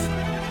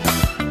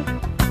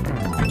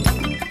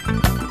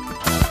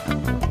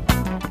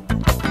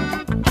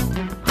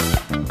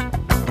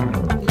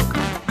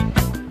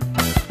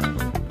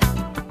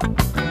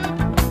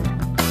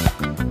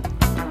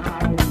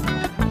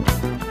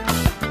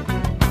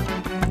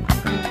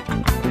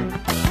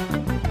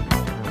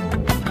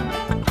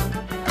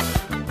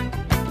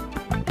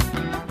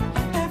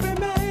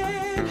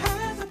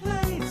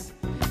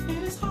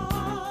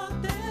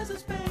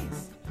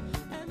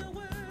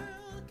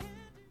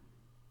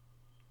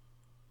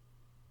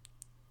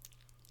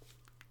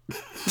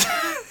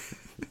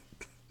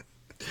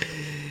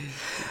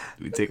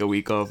take a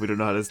week off. We don't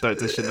know how to start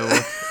this shit no more.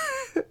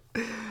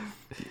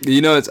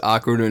 You know it's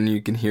awkward when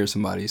you can hear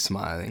somebody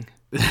smiling.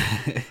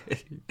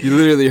 You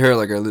literally heard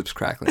like our lips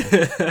crackling.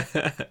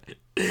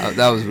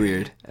 That was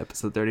weird.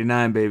 Episode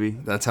 39, baby.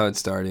 That's how it's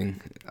starting.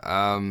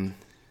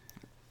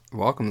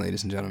 Welcome,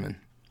 ladies and gentlemen.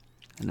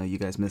 I know you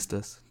guys missed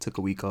us. Took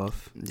a week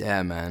off.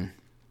 Yeah, man.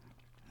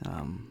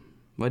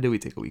 Why did we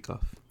take a week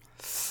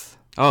off?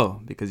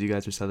 Oh, because you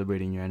guys were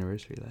celebrating your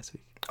anniversary last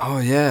week. Oh,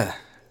 yeah.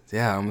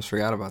 Yeah, I almost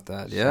forgot about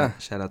that. Yeah.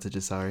 Shout out to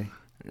Jasari.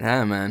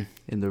 Yeah, man.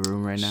 In the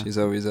room right now. She's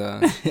always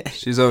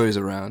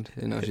around.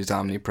 You know, she's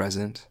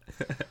omnipresent.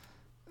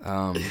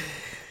 Yeah,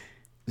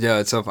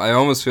 it's tough. I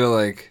almost feel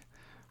like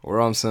we're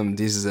on some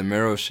Deezus and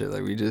Mero shit.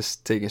 Like, we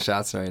just taking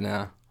shots right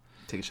now.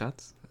 Taking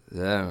shots?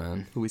 Yeah,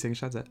 man. Who we taking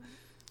shots at?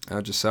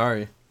 Oh, just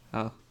sorry.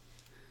 Oh.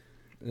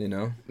 You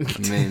know?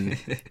 I mean,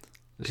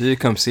 she should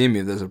come see me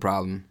if there's a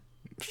problem.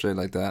 Straight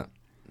like that.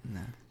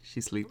 Nah,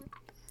 she sleep.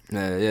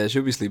 Yeah,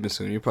 she'll be sleeping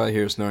soon. You'll probably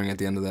hear her snoring at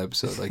the end of the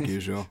episode, like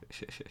usual.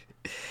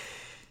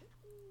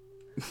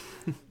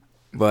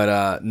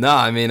 But, no,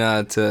 I mean,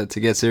 to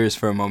get serious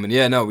for a moment.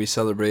 Yeah, no, we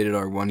celebrated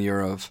our 1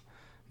 year of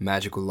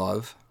magical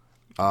love.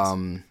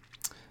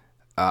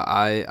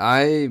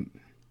 I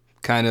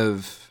kind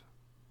of,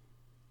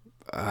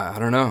 I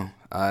don't know.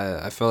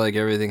 I felt like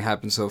everything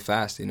happened so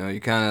fast, you know. You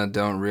kind of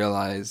don't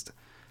realize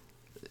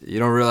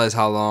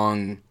how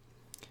long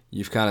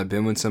you've kind of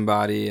been with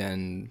somebody,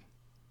 and,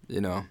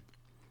 you know,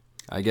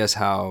 I guess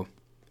how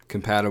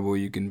compatible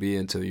you can be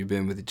until you've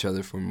been with each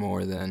other for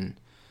more than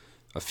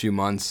a few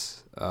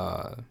months,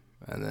 and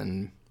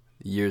then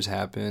years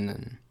happen,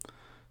 and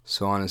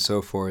so on and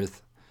so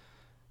forth.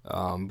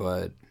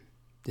 But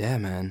yeah,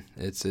 man,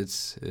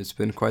 it's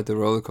been quite the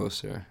roller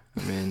coaster.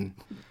 I mean,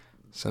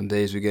 some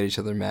days we get each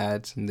other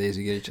mad, some days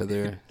we get each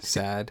other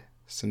sad,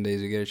 some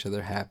days we get each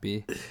other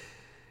happy.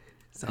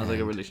 Sounds like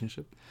a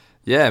relationship.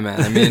 Yeah,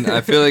 man. I mean,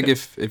 I feel like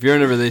if you're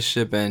in a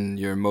relationship and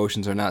your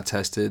emotions are not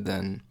tested,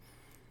 then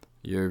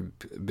you're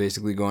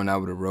basically going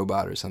out with a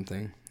robot or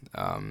something.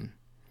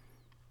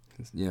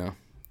 You know,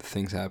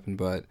 things happen.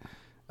 But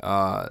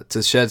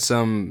to shed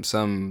some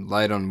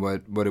light on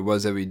what it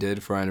was that we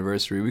did for our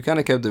anniversary, we kind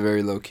of kept it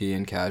very low key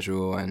and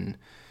casual. And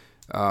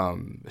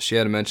she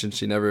had mentioned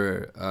she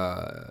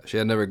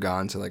had never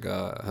gone to like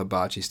a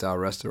hibachi style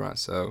restaurant.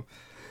 So,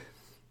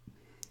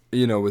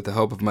 you know, with the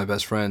help of my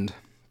best friend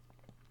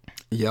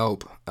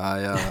Yelp,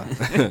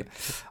 I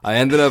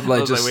ended up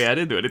like just. Wait, I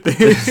didn't do anything.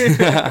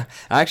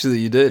 Actually,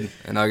 you did,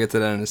 and I'll get to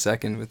that in a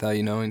second without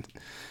you knowing.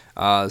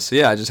 So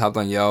yeah, I just hopped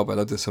on Yelp. I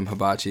looked at some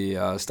hibachi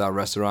style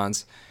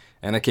restaurants,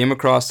 and I came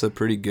across a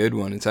pretty good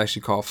one. It's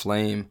actually called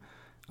Flame.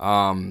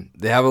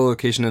 They have a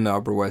location in the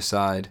Upper West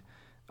Side,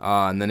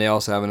 and then they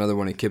also have another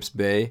one in Kips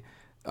Bay.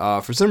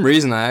 For some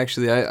reason, I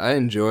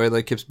enjoy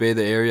like Kips Bay,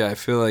 the area. I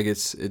feel like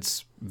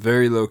it's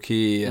very low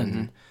key,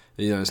 and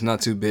you know, it's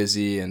not too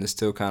busy, and it's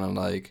still kind of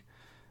like,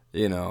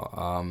 you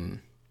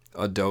know,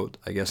 adult,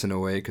 I guess, in a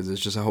way, because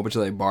there's just a whole bunch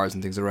of like bars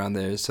and things around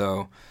there.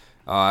 So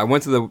I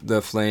went to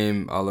the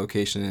Flame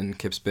location in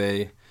Kips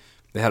Bay.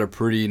 They had a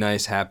pretty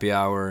nice happy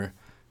hour.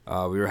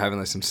 We were having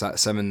like some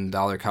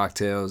 $7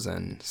 cocktails,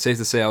 and safe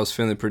to say I was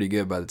feeling pretty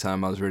good by the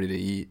time I was ready to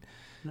eat.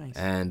 Nice.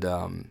 And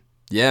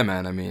yeah,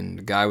 man, I mean,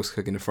 the guy was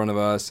cooking in front of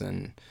us,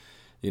 and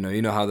you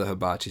know how the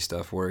hibachi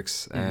stuff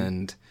works.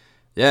 And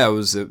yeah,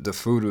 the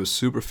food was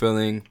super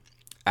filling.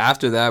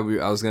 After that,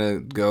 I was gonna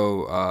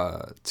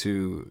go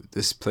to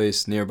this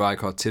place nearby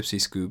called Tipsy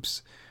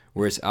Scoops,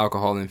 where it's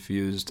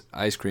alcohol-infused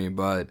ice cream,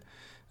 but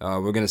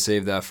we're gonna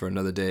save that for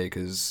another day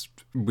because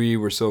we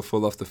were so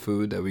full off the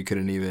food that we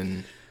couldn't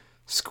even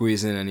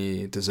squeeze in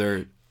any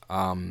dessert.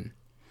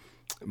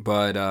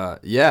 But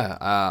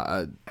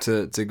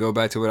to go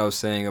back to what I was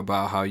saying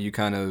about how you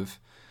kind of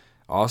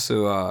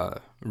also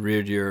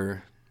reared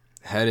your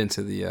head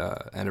into the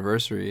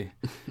anniversary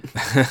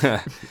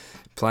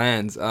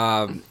plans.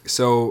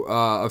 So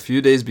a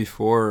few days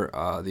before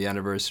the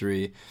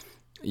anniversary,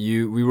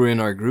 we were in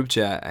our group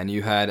chat, and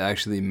you had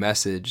actually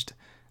messaged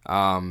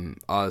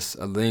us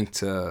a link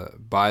to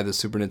buy the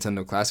Super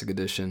Nintendo Classic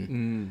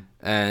Edition.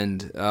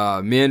 And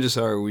me and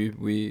Jasar,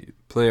 we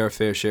play our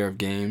fair share of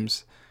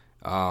games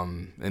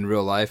in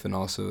real life, and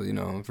also, you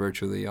know,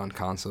 virtually on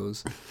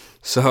consoles.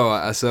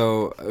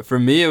 So for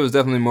me, it was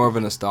definitely more of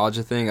a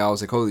nostalgia thing. I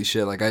was like, holy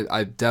shit, like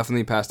I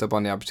definitely passed up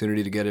on the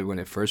opportunity to get it when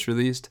it first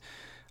released.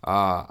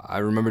 I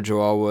remember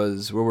Joel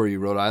was, where were you,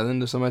 Rhode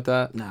Island or something like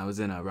that? No, I was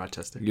in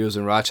Rochester. He was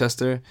in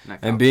Rochester.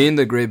 And being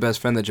the great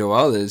best friend that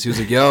Joel is, he was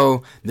like,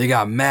 yo, they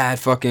got mad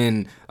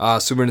fucking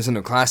Super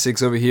Nintendo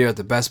Classics over here at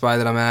the Best Buy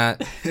that I'm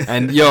at.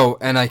 And yo,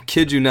 and I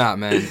kid you not,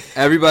 man,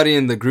 everybody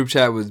in the group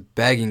chat was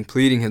begging,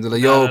 pleading him. They're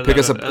like, yo, pick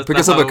us up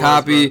a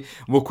copy.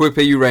 We'll quick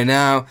pay you right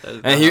now.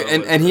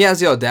 And he has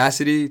the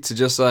audacity to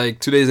just like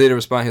 2 days later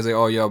respond. He's like,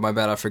 oh, yo, my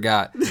bad, I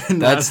forgot.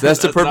 That's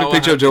the perfect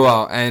picture of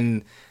Joel.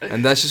 And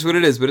that's just what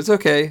it is, but it's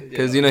okay,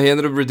 because, you know, he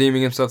ended up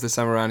redeeming himself this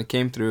time around. He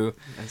came through.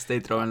 I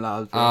stay throwing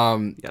loud.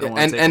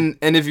 And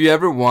if you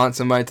ever want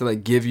somebody to,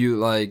 like, give you,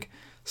 like,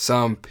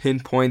 some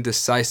pinpoint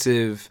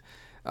decisive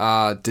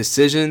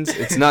decisions,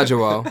 it's not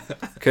Joel.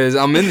 Because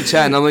I'm in the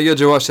chat and I'm like, yo,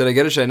 Joel, should I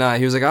get it? Should I not?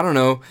 He was like, I don't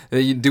know.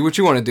 You do what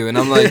you want to do. And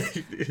I'm like,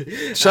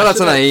 shout out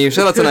to Naeem.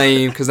 Shout out to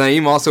Naeeem. Because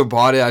Naeem also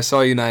bought it. I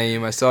saw you,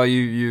 Naeem. I saw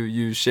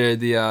you shared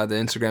the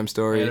Instagram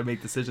story. You gotta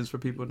make decisions for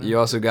people now. You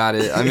also got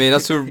it. I mean,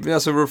 that's what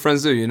real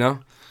friends do, you know?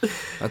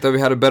 I thought we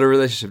had a better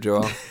relationship,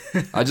 Joel.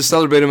 I just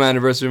celebrated my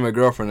anniversary with my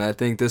girlfriend, and I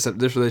think this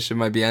relationship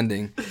might be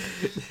ending.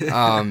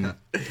 But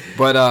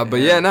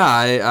yeah,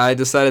 I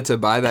decided to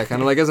buy that kind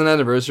of like as an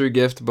anniversary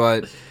gift.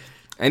 But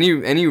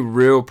any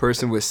real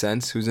person with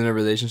sense who's in a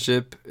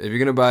relationship, if you're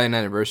gonna buy an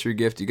anniversary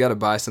gift, you gotta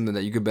buy something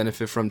that you could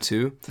benefit from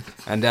too,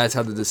 and that's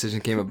how the decision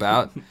came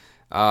about.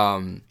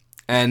 And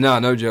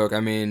no joke. I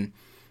mean,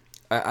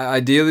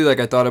 ideally, like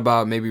I thought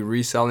about maybe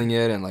reselling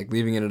it and like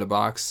leaving it in a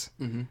box.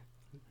 Mm-hmm.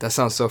 That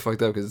sounds so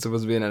fucked up because it's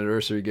supposed to be an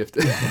anniversary gift.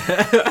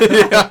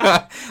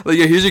 Yeah. Like,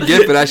 here's your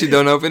gift, but actually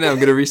don't open it. I'm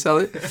going to resell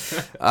it.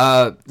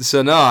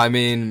 So, no, I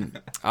mean,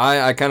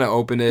 I kind of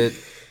opened it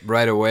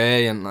right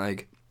away. And,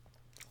 like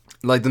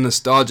the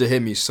nostalgia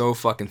hit me so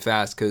fucking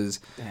fast because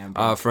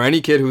for any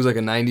kid who's, like, a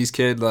 90s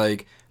kid,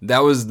 like,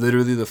 that was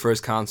literally the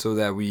first console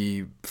that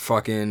we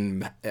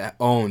fucking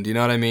owned. You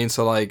know what I mean?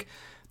 So, like,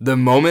 the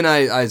moment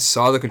I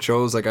saw the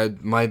controls,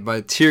 like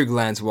my tear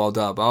glands welled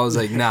up. I was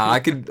like, nah,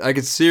 I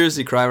could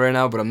seriously cry right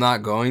now, but I'm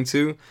not going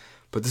to.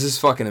 But this is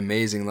fucking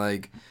amazing.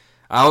 Like,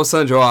 I was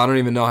telling Joel, I don't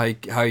even know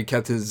how he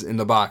kept his in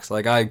the box.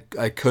 Like, I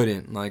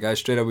couldn't. Like,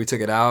 we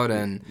took it out,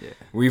 and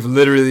we've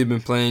literally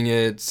been playing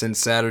it since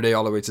Saturday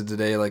all the way to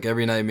today. Like,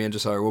 every night me and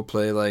Jasari will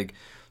play, like,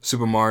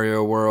 Super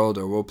Mario World,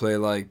 or we'll play,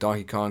 like,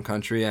 Donkey Kong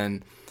Country.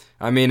 And,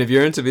 I mean, if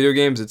you're into video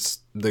games,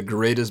 it's the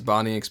greatest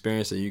bonding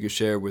experience that you could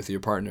share with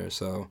your partner.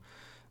 So,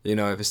 you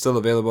know, if it's still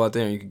available out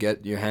there and you could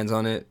get your hands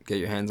on it.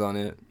 Yeah,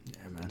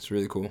 man. It's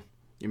really cool.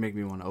 You make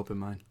me want to open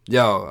mine.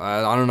 Yo,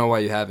 I don't know why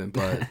you haven't,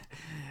 but...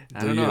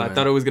 I don't know. I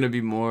thought it was going to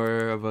be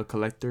more of a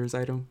collector's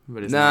item,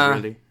 but it's not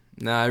really.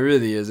 Nah, it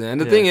really isn't.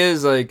 And the thing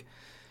is, like,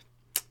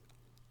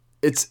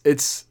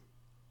 it's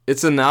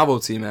a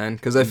novelty, man,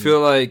 because I feel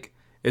like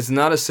it's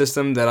not a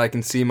system that I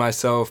can see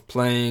myself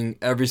playing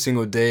every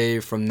single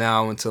day from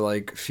now until,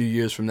 like, a few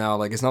years from now.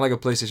 Like, it's not like a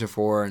PlayStation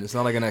 4, and it's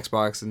not like an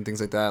Xbox and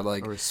things like that.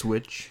 Like, or a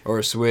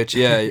Switch.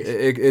 Yeah,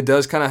 it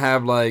does kind of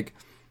have, like,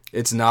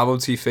 its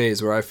novelty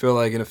phase where I feel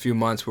like in a few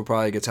months we'll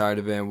probably get tired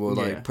of it and we'll,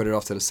 like, put it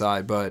off to the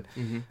side. But,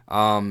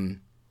 I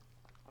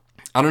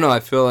don't know.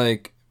 I feel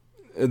like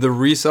the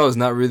resale is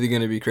not really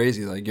going to be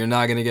crazy. Like, you're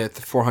not going to get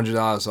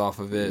 $400 off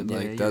of it. Yeah,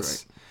 like, that's...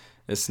 Right.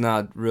 It's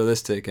not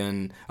realistic,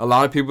 and a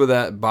lot of people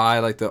that buy,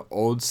 like, the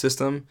old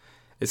system,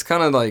 it's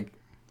kind of like,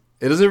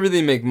 it doesn't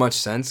really make much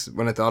sense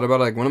when I thought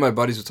about it. Like, one of my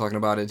buddies was talking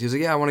about it. He was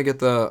like, yeah, I want to get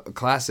the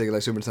classic,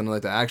 like, Super Nintendo,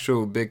 like, the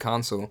actual big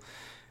console.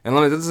 And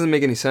I'm like, that doesn't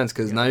make any sense,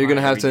 because now you're going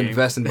to have to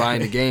invest in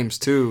buying the games,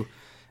 too,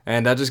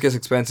 and that just gets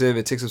expensive.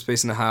 It takes up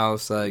space in the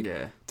house. Like,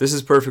 this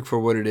is perfect for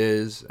what it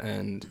is,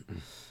 and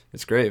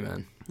it's great,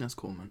 man. That's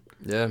cool, man.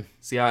 Yeah.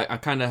 See, I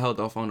kind of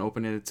held off on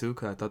opening it, too,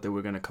 because I thought they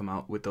were going to come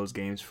out with those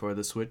games for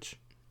the Switch.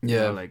 Yeah,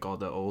 you know, like all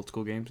the old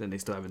school games, and they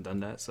still haven't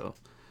done that, so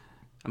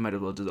I might as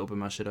well just open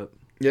my shit up.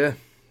 Yeah,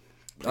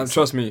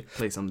 trust me.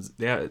 Play some.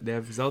 They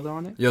have Zelda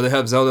on it. Yeah, they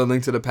have Zelda: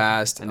 Link to the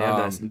Past, and they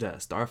have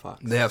that Star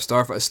Fox. They have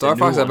Star Fox. Star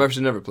Fox I've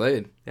actually never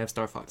played. They have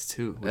Star Fox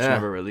 2, which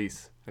never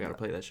released. I gotta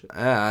play that shit.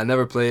 Yeah, I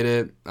never played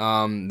it.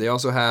 They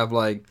also have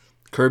like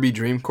Kirby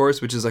Dream Course,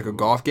 which is like a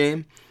golf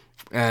game,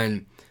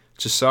 and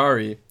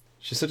Chisari.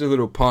 She's such a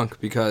little punk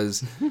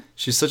because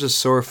she's such a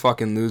sore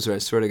fucking loser, I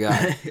swear to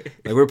God.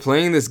 Like, we're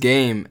playing this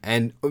game,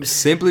 and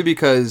simply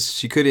because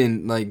she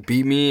couldn't, like,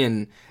 beat me,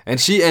 and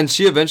she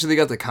eventually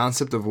got the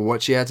concept of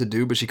what she had to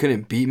do, but she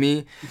couldn't beat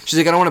me. She's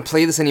like, I don't want to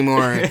play this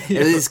anymore.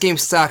 This game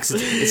sucks.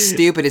 It's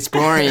stupid. It's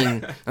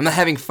boring. I'm not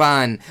having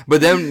fun.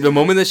 But then the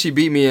moment that she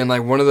beat me in,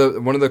 like, one of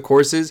the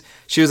courses,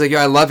 she was like, yo,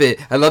 I love it.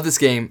 I love this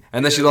game.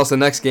 And then she lost the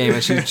next game,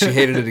 and she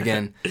hated it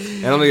again.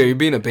 And I'm like, yo, you're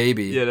being a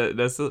baby. Yeah,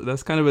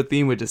 that's kind of a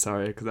theme with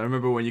Jasari, because I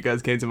remember when you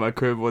guys came to my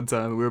crib one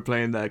time, we were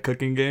playing that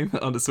cooking game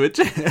on the Switch.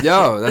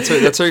 Yo, that's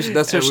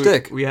her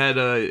shtick. We had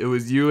it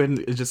was you and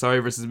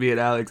Jasari versus me and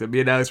Alex, and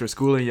me and Alex were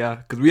schooling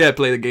because we had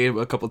played the game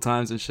a couple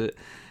times and shit.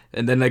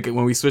 And then, like,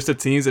 when we switched the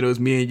teams and it was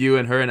me and you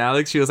and her and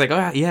Alex, she was like,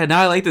 oh yeah,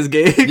 now I like this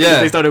game.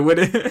 Yeah, they started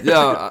winning.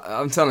 Yo,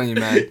 I'm telling you,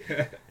 man.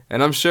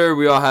 And I'm sure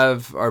we all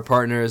have our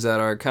partners that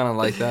are kind of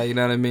like that. You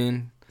know what I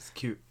mean?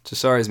 Cute.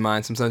 Jasari's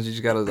mine. Sometimes you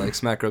just gotta, like,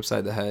 smack her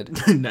upside the head.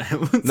 Nah,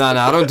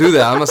 I don't do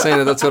that. I'm not saying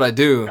that that's what I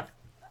do.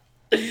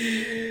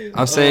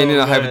 I'm saying,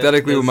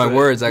 hypothetically with my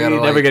words, I gotta,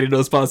 like... never getting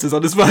those sponsors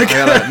on this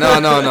podcast.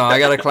 No. I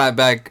gotta clap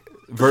back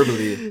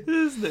verbally.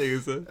 This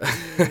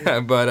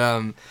nigga,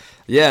 But,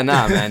 yeah,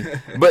 nah,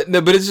 man. But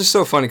it's just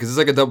so funny because it's,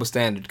 like, a double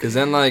standard. Because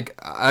then, like,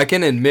 I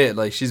can admit,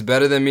 like, she's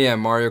better than me at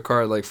Mario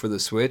Kart, like, for the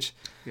Switch.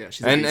 Yeah,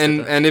 she's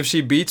and if she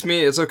beats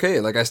me, it's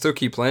okay. Like, I still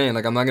keep playing.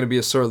 Like, I'm not gonna be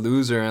a sore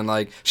loser. And,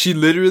 like, she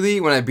literally,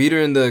 when I beat her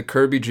in the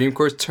Kirby Dream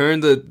Course,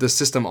 turned the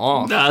system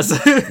off.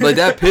 Like,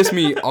 that pissed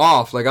me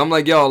off. Like, I'm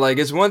like, yo, like,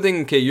 it's one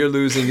thing. Okay, you're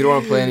losing. You don't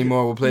want to play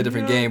anymore. We'll play a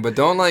different game. But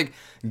don't, like,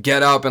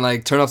 get up and,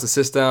 like, turn off the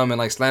system and,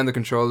 like, slam the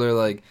controller.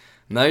 Like,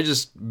 Now you're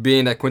just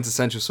being that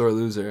quintessential sore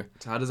loser.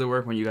 So how does it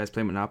work when you guys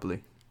play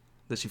Monopoly?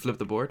 Does she flip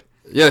the board?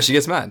 Yeah, she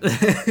gets mad.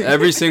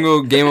 Every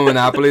single game of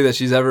Monopoly that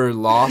she's ever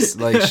lost,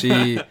 like,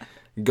 she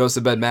goes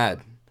to bed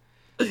mad.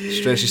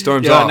 Straight, she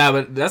storms off. Nah,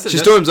 but she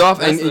storms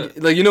off, and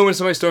like, you know when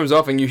somebody storms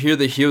off and you hear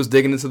the heels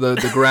digging into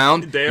the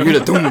ground, you hear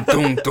the dum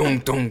dum dum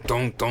dum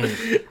dum dum.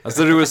 That's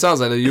literally what it sounds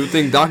like. You would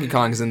think Donkey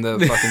Kong's in the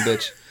fucking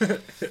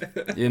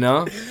bitch. You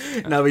know?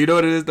 No, but you know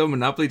what it is though?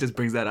 Monopoly just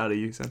brings that out of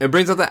you. Son. It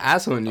brings out the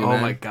asshole in you. Oh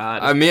man. My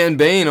god! Me and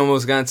Bane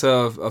almost got into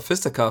a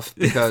fisticuff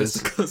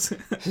because.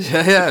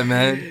 yeah,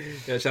 man.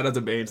 Yeah, shout out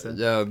to Bane. Son.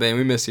 Yeah, Bane,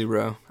 we miss you,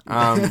 bro.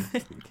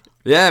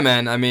 Yeah,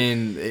 man. I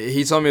mean,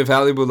 he taught me a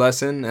valuable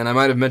lesson, and I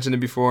might have mentioned it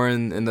before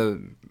in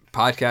the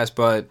podcast,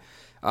 but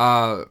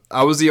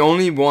I was the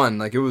only one.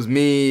 Like, it was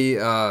me,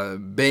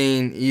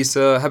 Bane,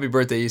 Issa. Happy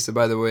birthday, Issa,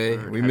 by the way.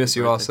 We miss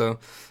you also.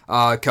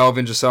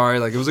 Kelvin, Jasari.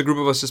 Like, it was a group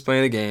of us just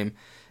playing a game,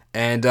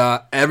 and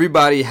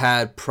everybody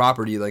had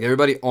property. Like,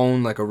 everybody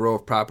owned, like, a row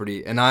of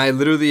property, and I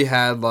literally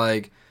had,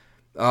 like,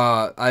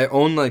 I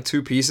owned, like,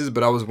 2 pieces,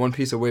 but I was 1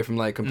 piece away from,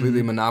 like,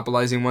 completely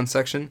monopolizing one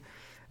section.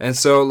 And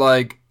so,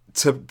 like,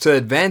 to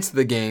advance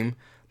the game,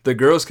 the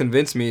girls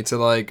convinced me to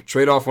like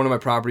trade off one of my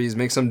properties,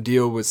 make some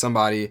deal with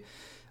somebody,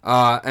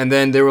 and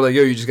then they were like,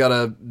 "Yo, you just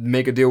gotta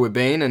make a deal with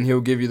Bane, and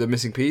he'll give you the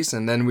missing piece,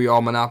 and then we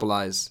all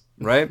monopolize,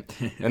 right?"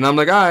 And I'm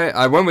like, "All right."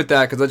 I went with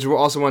that because I just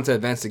also wanted to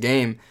advance the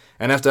game.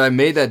 And after I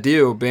made that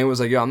deal, Bane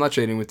was like, "Yo, I'm not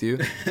trading with you,"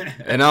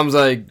 and I was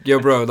like, "Yo,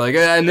 bro." Like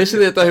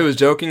initially, I thought he was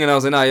joking, and I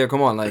was like, "Nah, yo,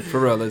 come on, like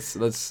for real,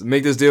 let's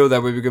make this deal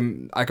that way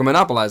I can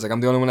monopolize. Like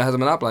I'm the only one that has a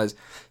monopolize."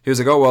 He was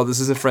like, "Oh well, this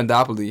isn't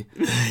Friendopoly,"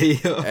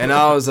 and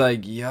I was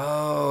like,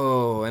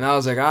 "Yo," and I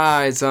was like, "All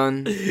right,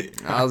 son."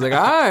 I was like,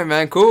 "All right,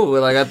 man, cool."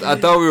 Like I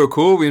thought we were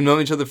cool. We've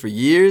known each other for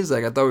years.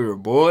 Like I thought we were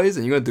boys,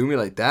 and you're gonna do me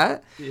like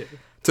that? Yeah.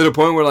 To the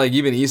point where, like,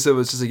 even Issa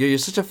was just like, "Yo, you're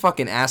such a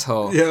fucking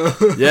asshole." Yo.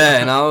 Yeah,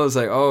 and I was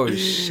like, "Oh,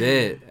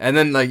 shit." And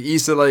then, like,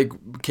 Issa, like,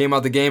 came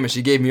out the game, and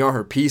she gave me all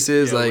her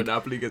pieces. Like,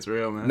 Monopoly gets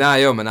real, man. Nah,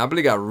 yo,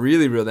 Monopoly got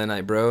really real that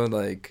night, bro.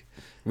 Like,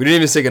 we didn't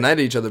even say goodnight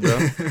to each other, bro.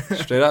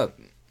 Straight up.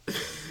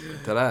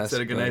 That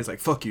said goodnight, it's like,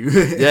 fuck you.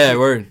 Yeah,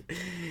 word.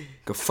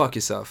 Go fuck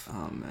yourself.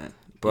 Oh, man.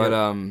 But,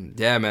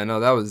 yeah, man,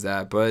 no, that was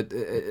that. But,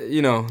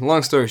 you know,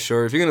 long story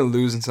short, if you're going to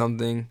lose in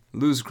something,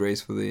 lose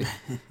gracefully.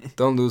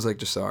 Don't lose like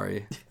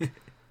Jasari.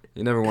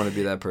 You never want to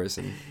be that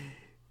person.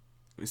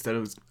 Instead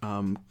of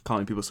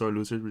calling people sore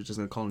losers, we're just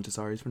going to call them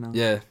Jasaris for now.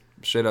 Yeah,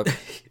 straight up.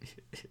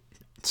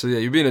 So, yeah,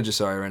 you're being a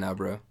Jasari right now,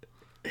 bro.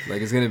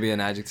 Like, it's going to be an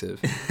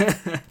adjective.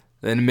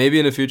 And maybe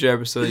in a future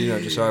episode, you know,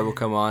 Jasari will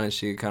come on and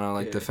she can kind of,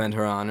 like, defend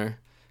her honor.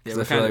 Yeah,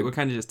 we're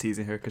kind of just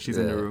teasing her because she's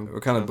in the room. We're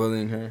kind of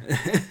bullying her.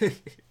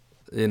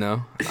 You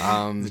know? The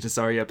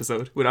Jasari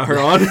episode without her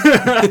on.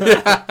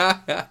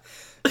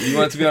 You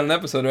want it to be on an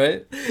episode,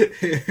 right?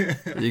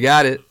 You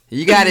got it.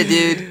 You got it,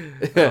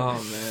 dude.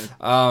 Oh,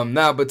 man.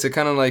 Nah, but to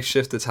kind of like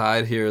shift the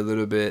tide here a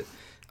little bit,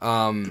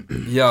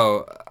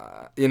 yo,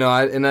 you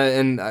know,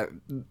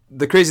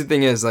 the crazy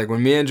thing is, like,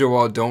 when me and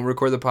Joel don't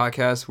record the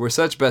podcast, we're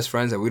such best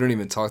friends that we don't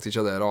even talk to each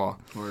other at all.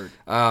 Word.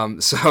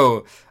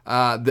 So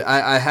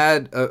I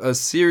had a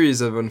series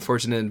of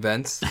unfortunate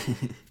events.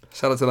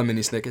 Shout out to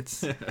Lemony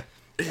Snickets.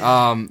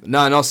 No,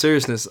 in all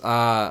seriousness,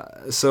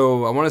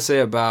 so I want to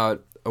say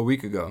about a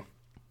week ago,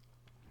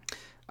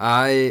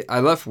 I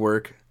left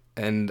work,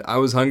 and I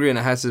was hungry, and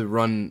I had to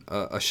run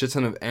a shit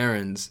ton of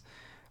errands.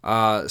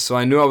 So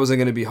I knew I wasn't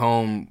going to be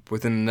home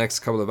within the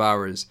next couple of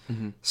hours.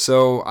 Mm-hmm.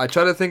 So I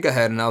tried to think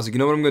ahead, and I was like, you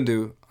know what I'm going to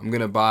do? I'm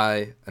going to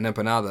buy an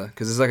empanada,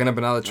 because there's like an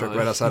empanada truck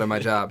right outside of my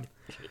job.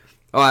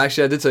 Oh,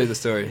 actually, I did tell you the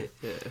story.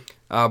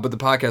 Yeah. But the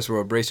podcast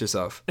world, brace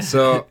yourself.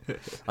 So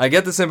I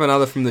get this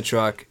empanada from the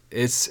truck.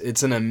 It's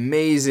an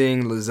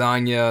amazing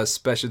lasagna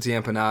specialty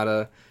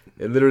empanada.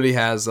 It literally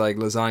has like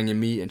lasagna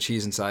meat and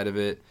cheese inside of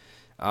it.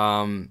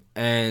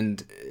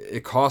 And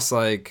it costs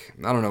like,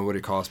 I don't know what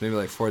it costs, maybe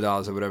like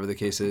 $4 or whatever the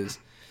case is.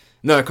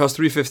 No, it costs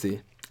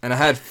 $3.50, and I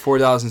had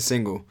 $4 in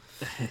single.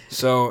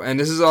 So, and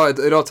this is all,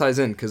 it all ties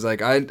in, because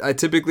like I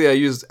typically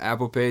use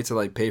Apple Pay to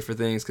like pay for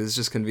things, because it's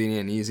just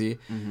convenient and easy.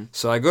 Mm-hmm.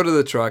 So I go to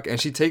the truck,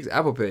 and she takes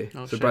Apple Pay,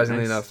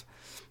 surprisingly enough.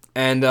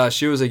 And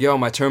she was like, yo,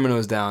 my terminal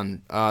is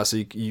down, so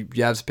you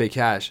have to pay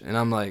cash. And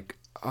I'm like,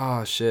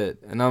 oh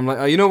shit. And I'm like,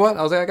 oh, you know what?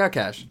 I was like, I got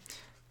cash.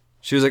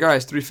 She was like, all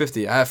right, it's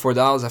 $3.50. I had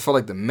 $4. I felt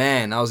like the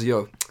man. I was like,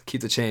 yo,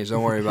 keep the change.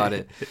 Don't worry about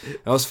it.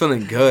 I was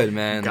feeling good,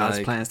 man. God's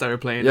like, plan started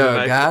playing.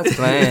 Yo, God's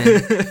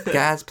plan.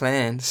 God's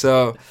plan.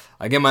 So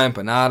I get my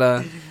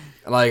empanada.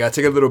 Like, I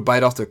take a little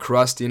bite off the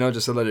crust, you know,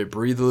 just to let it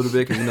breathe a little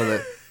bit. Because,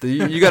 you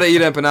know, you got to eat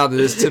empanada.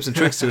 There's tips and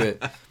tricks to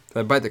it. So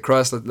I bite the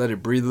crust, let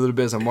it breathe a little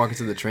bit as I'm walking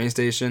to the train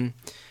station.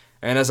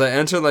 And as I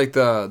enter, like,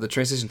 the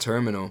train station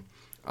terminal,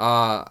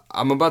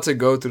 I'm about to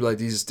go through, like,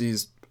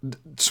 these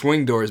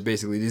swing doors,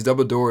 basically, these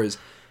double doors.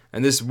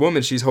 And this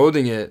woman, she's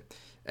holding it,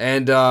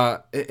 and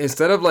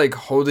instead of like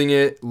holding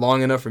it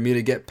long enough for me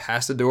to get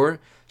past the door,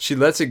 she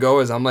lets it go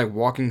as I'm like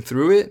walking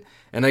through it,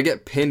 and I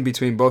get pinned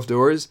between both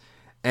doors,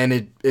 and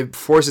it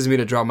forces me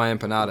to drop my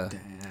empanada.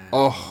 Damn.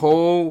 A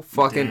whole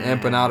fucking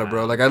empanada,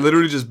 bro. Like I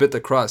literally just bit the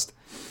crust.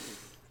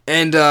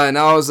 And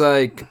I was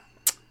like,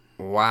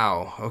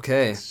 Wow.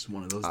 Okay. It's just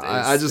one of those days.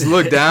 I just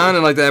look down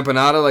and like the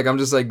empanada, like I'm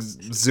just like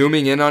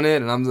zooming in on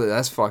it, and I'm like,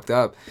 that's fucked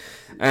up.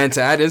 And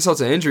to add insult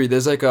to injury,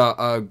 there's like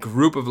a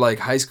group of like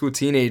high school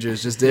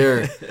teenagers just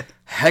there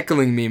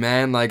heckling me,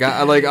 man. Like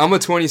I'm a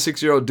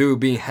 26-year-old dude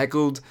being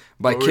heckled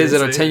by kids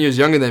that are 10 years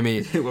younger than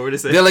me. What were they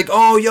saying? They're like,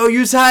 "Oh, yo,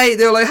 you tight?"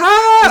 They're like,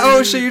 "Ha!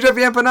 Oh shit, you drop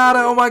your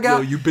empanada? Oh my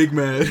god, yo, you big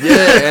man."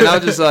 Yeah, and I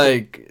was just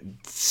like,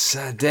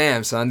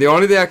 damn, son. The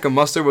only thing I could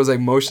muster was like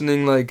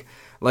motioning like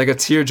a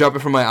tear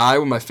dropping from my eye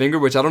with my finger,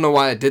 which I don't know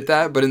why I did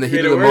that, but in the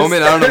heat of the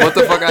moment, I don't know what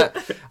the fuck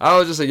I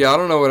was just like, I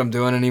don't know what I'm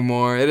doing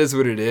anymore. It is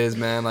what it is,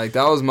 man. Like,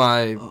 that was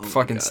my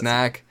fucking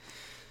snack.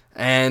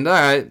 And,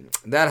 alright,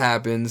 that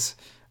happens.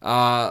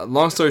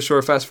 Long story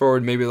short, fast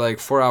forward maybe like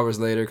 4 hours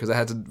later, because I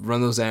had to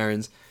run those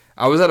errands.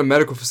 I was at a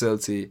medical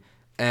facility,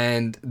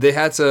 and they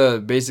had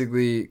to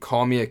basically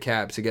call me a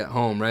cab to get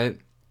home, right?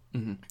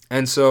 Mm-hmm.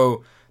 And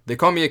so, they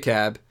call me a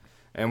cab,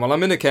 and while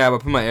I'm in the cab, I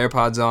put my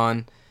AirPods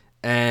on,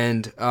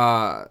 and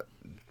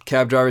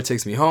cab driver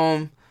takes me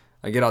home.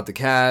 I get out the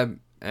cab,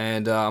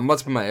 and I'm about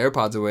to put my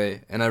AirPods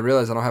away, and I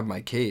realize I don't have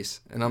my case.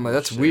 And I'm like,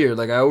 that's weird.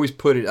 Like, I always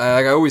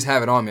I always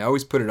have it on me. I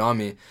always put it on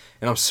me,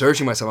 and I'm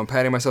searching myself. I'm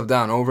patting myself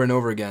down over and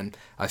over again.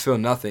 I feel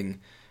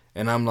nothing,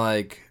 and I'm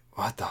like,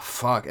 what the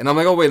fuck? And I'm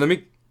like, oh wait,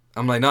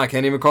 I'm like, no, I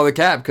can't even call the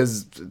cab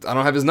because I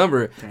don't have his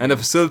number. Damn. And the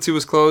facility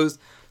was closed,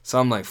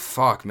 so I'm like,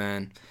 fuck,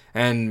 man.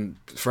 And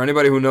for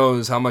anybody who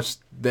knows how much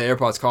the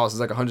AirPods cost,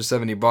 it's like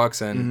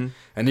 $170,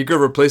 and you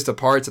could replace the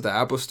parts at the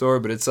Apple store,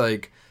 but it's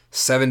like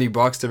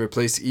 $70 to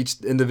replace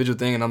each individual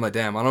thing. And I'm like,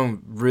 damn, I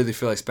don't really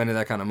feel like spending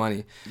that kind of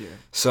money. Yeah.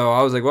 So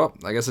I was like, well,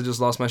 I guess I just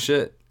lost my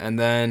shit. And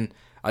then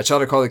I tried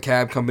to call the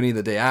cab company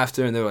the day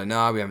after, and they were like,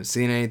 nah, we haven't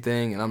seen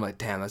anything. And I'm like,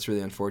 damn, that's really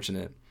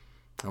unfortunate.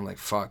 I'm like,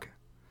 fuck.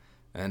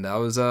 And that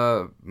was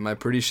my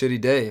pretty shitty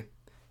day.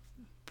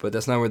 But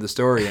that's not where the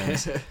story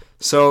ends.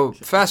 So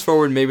fast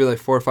forward maybe like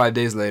 4 or 5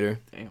 days later.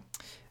 Damn.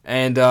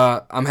 And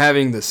I'm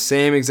having the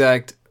same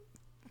exact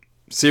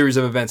series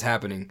of events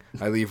happening.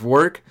 I leave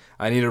work.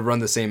 I need to run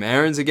the same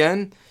errands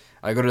again.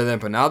 I go to the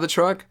empanada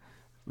truck.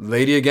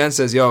 Lady again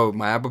says, yo,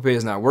 my Apple Pay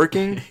is not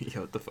working.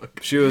 Yo, what the fuck?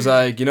 She was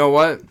like, you know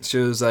what? She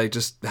was like,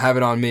 just have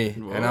it on me.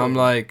 Whoa. And I'm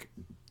like,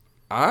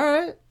 all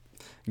right.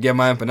 Get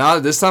my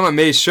empanada. This time I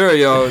made sure,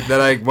 yo, that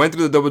I went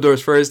through the double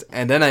doors first,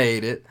 and then I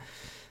ate it.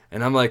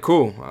 And I'm like,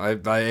 cool. I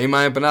ate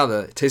my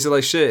empanada. It tasted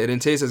like shit. It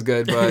didn't taste as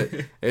good, but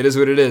it is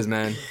what it is,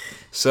 man.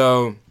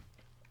 So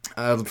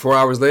 4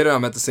 hours later,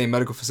 I'm at the same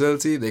medical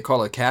facility. They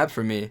call a cab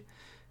for me.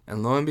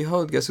 And lo and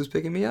behold, guess who's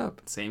picking me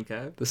up? Same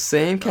cab? The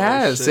same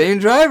cab. Same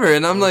driver.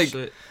 And I'm like,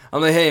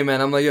 hey,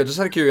 man. I'm like, yo, just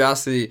out of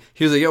curiosity.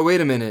 He was like, yo, wait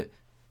a minute.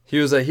 He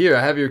was like, here, I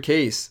have your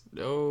case.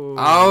 Oh.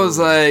 I was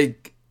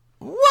like,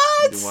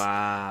 what?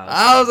 Wow.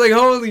 I was like,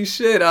 holy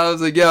shit. I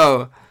was like,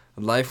 yo.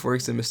 Life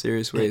works in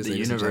mysterious ways. The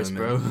universe,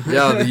 bro.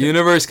 Yeah, the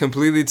universe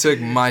completely took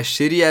my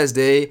shitty ass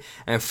day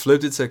and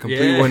flipped it to a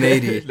complete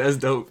 180. That's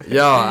dope.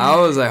 Yo, I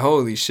was like,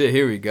 holy shit,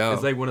 here we go.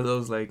 It's like one of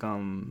those like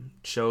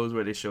shows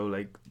where they show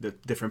like the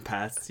different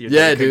paths. Dude.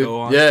 Go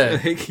on. Yeah,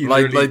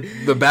 like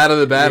the bad of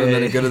the bad and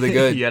then the good of the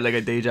good. Yeah, like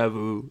a deja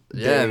vu.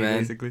 Yeah, man.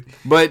 Basically.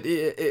 But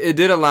it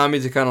did allow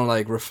me to kind of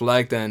like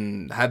reflect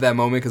and have that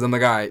moment because I'm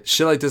like, all right,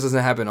 shit like this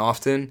doesn't happen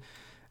often.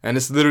 And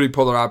it's literally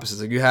polar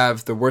opposites. Like, you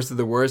have the worst of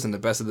the worst and the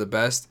best of the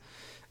best.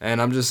 And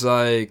I'm just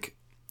like,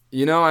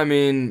 you know, I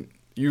mean,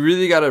 you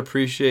really got to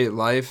appreciate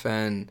life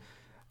and,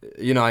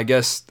 you know, I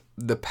guess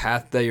the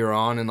path that you're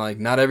on. And, like,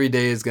 not every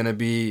day is going to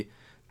be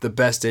the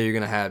best day you're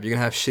going to have. You're going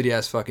to have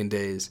shitty-ass fucking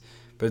days.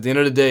 But at the end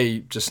of the day,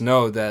 just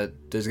know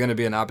that there's going to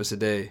be an opposite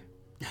day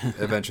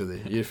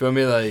eventually. You feel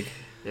me? Like,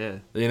 yeah.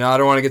 You know, I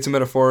don't want to get too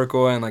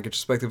metaphorical and, like,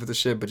 introspective with the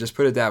shit, but just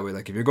put it that way.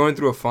 Like, if you're going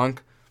through a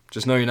funk,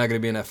 just know you're not going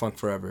to be in that funk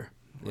forever.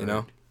 You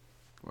know?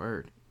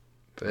 Word.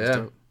 But yeah.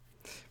 Dope.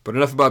 But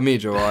enough about me,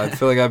 Joel. I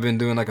feel like I've been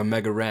doing like a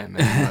mega rant,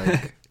 man.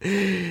 Like,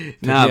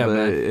 nah, but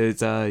man.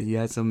 It's you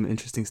had some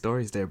interesting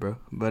stories there, bro.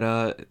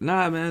 But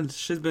nah, man,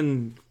 shit's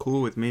been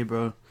cool with me,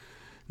 bro.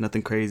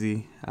 Nothing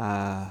crazy.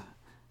 I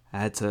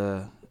had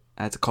to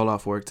call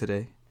off work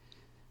today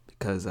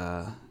because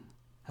I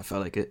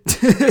felt like it,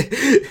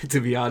 to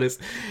be honest.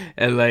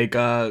 And like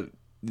I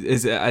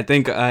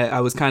think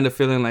I was kind of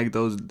feeling like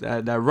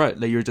that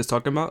rut that you were just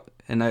talking about,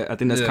 and I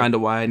think that's kind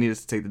of why I needed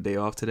to take the day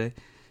off today.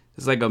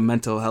 It's like a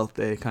mental health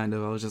day, kind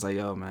of. I was just like,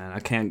 yo, man, I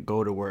can't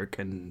go to work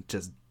and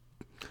just,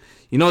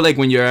 you know, like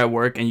when you're at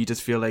work and you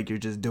just feel like you're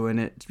just doing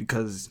it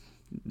because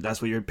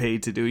that's what you're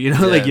paid to do, you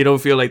know? Like you don't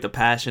feel like the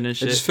passion and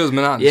shit. It just feels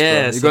monotonous,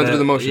 bro. You're going through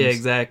the motions. Yeah,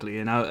 exactly.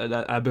 And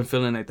I've been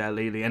feeling like that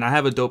lately. And I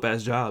have a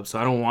dope-ass job, so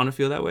I don't want to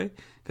feel that way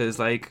because it's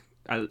like,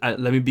 let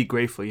me be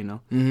grateful, you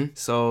know? Mm-hmm.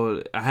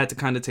 So I had to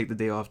kind of take the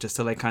day off just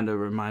to like kind of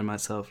remind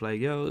myself, like,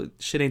 yo,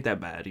 shit ain't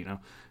that bad, you know?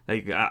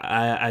 Like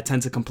I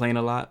tend to complain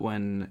a lot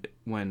when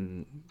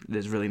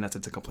there's really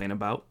nothing to complain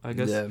about, I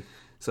guess. Yeah.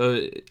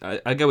 So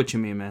I get what you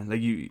mean, man.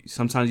 Like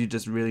sometimes you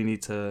just really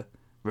need to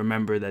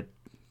remember that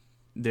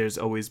there's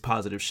always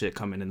positive shit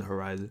coming in the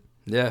horizon.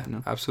 Yeah, you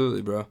know?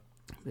 Absolutely, bro.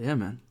 But yeah,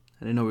 man.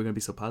 I didn't know we were gonna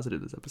be so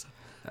positive this episode.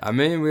 I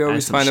mean, we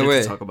always find a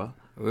way to talk about.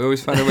 We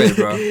always find a way,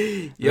 bro.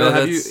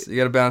 Yo, you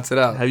gotta balance it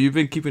out. Have you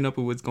been keeping up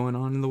with what's going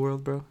on in the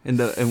world, bro?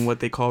 In what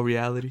they call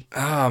reality?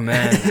 Oh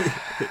man,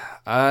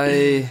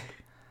 I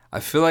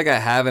feel like I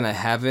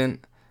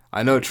haven't.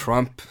 I know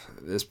Trump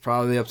is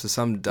probably up to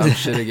some dumb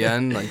shit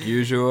again, like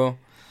usual.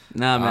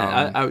 Nah,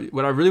 man. I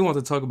what I really want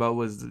to talk about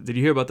was, did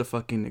you hear about the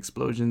fucking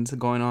explosions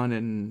going on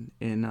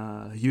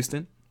in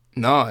Houston?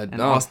 No, and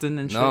Austin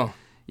and shit. No.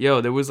 Yo,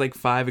 there was like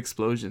 5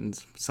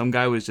 explosions. Some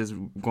guy was just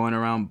going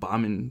around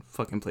bombing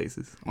fucking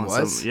places.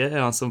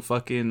 On some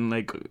fucking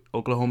like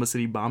Oklahoma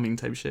City bombing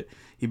type shit.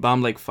 He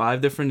bombed like 5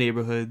 different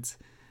neighborhoods.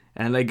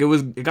 And like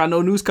it got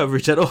no news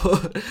coverage at all.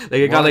 Like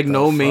it got like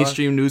no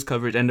mainstream news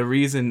coverage. And the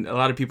reason, a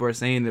lot of people are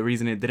saying the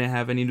reason it didn't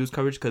have any news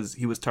coverage, because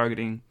he was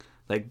targeting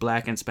like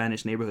Black and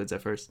Spanish neighborhoods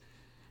at first.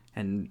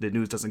 And the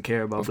news doesn't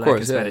care about Black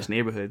and Spanish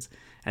neighborhoods.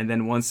 And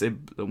then once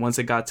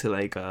it got to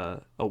like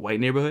a white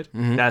neighborhood,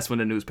 that's when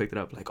the news picked it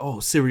up. Like, oh,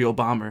 serial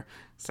bomber.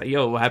 It's like,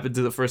 yo, what happened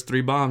to the first 3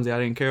 bombs I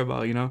didn't care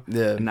about, you know?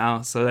 Yeah. And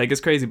now, so like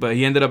it's crazy. But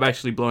he ended up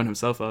actually blowing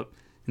himself up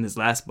in his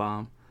last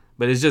bomb.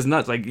 But it's just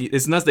nuts. Like,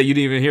 it's nuts that you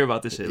didn't even hear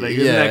about this shit. Like,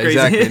 isn't that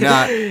crazy?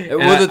 Exactly.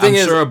 Well, the thing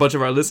is, I'm sure a bunch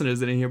of our listeners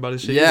didn't hear about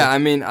this shit. Yeah, either. I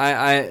mean,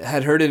 I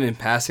had heard it in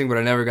passing, but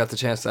I never got the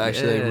chance to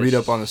actually read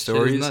up on the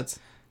stories. Shit is nuts.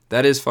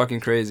 That is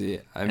fucking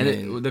crazy.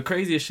 The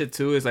craziest shit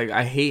too is like,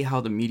 I hate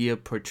how the media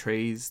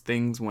portrays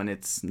things when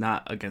it's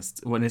not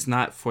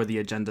for the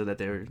agenda that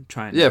they're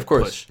trying to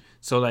push.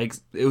 So like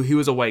he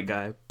was a white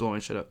guy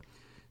blowing shit up.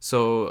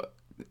 So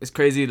it's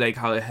crazy like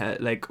how it had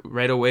like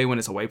right away when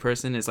it's a white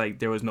person, it's like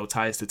there was no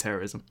ties to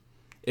terrorism.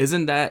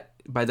 Isn't that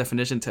by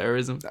definition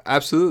terrorism?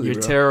 Absolutely.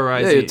 You're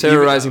terrorizing. Yeah, you're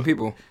terrorizing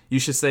people. You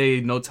should say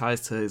no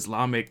ties to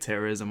Islamic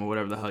terrorism or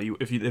whatever the hell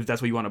if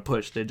that's what you want to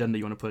push, the agenda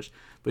you want to push.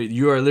 But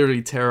you are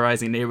literally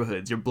terrorizing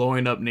neighborhoods. You're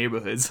blowing up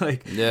neighborhoods.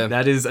 Like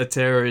that is a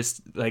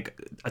terrorist like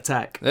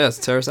attack. Yeah, it's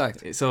a terrorist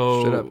act.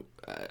 So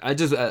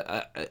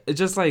it's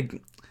just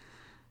like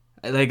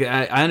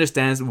I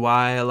understand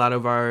why a lot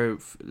of our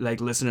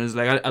like listeners,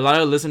 like a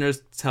lot of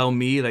listeners tell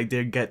me like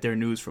they get their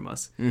news from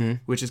us,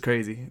 which is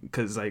crazy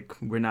because like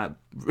we're not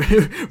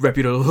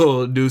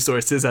reputable news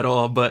sources at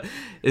all. But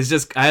it's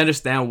just, I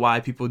understand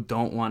why people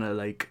don't want to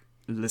like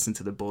listen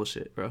to the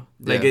bullshit, bro.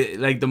 Like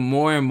like the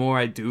more and more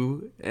I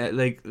do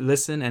like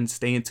listen and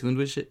stay in tune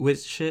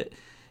with shit,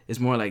 it's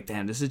more like,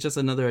 damn, this is just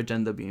another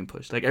agenda being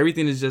pushed. Like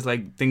everything is just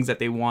like things that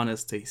they want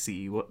us to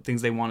see,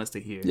 things they want us to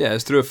hear. Yeah,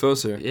 it's through a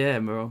filter. Yeah,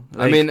 bro.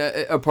 Like, I mean,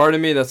 a part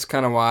of me, that's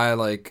kind of why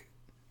like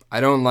I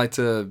don't like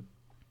to,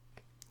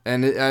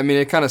 and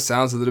it kind of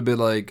sounds a little bit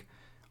like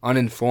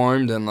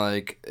uninformed and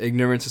like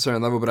ignorant to a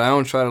certain level, but I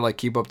don't try to like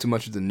keep up too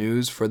much with the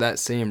news for that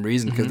same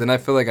reason, because then I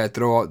feel like I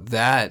throw out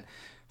that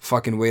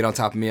fucking weight on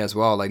top of me as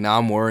well. Like now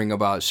I'm worrying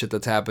about shit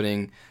that's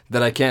happening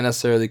that I can't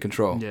necessarily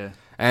control. Yeah.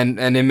 And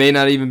it may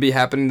not even be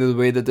happening the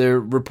way that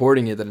they're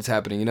reporting it that it's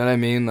happening. You know what I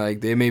mean?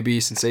 Like, they may be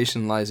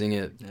sensationalizing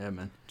it. Yeah,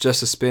 man. Just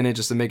to spin it,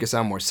 just to make it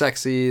sound more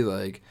sexy.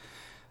 Like,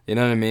 you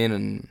know what I mean?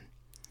 And,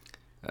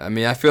 I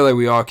mean, I feel like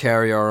we all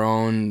carry our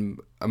own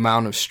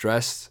amount of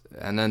stress.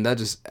 And then that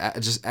just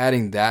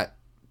adding that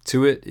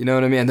to it, you know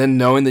what I mean? And then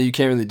knowing that you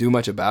can't really do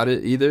much about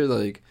it either.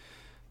 Like,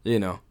 you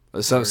know,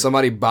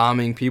 somebody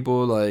bombing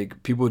people,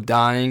 like, people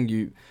dying,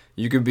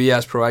 you could be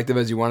as proactive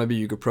as you want to be.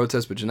 You could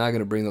protest, but you're not going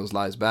to bring those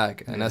lives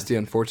back. And that's the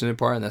unfortunate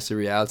part, and that's the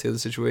reality of the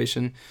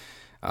situation.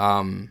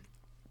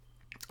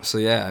 So,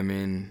 yeah, I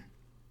mean,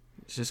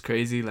 it's just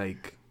crazy.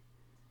 Like,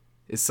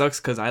 it sucks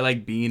because I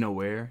like being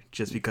aware,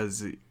 just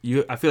because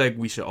I feel like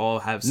we should all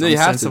have some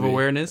sense of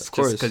awareness. Of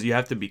course. Because you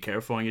have to be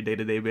careful on your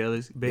day-to-day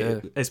basis.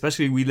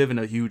 Especially we live in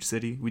a huge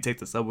city. We take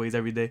the subways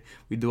every day.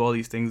 We do all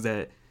these things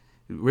that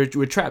we're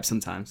trapped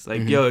sometimes.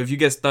 Like, yo, if you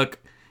get stuck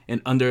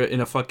in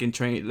a fucking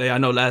train, like I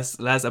know last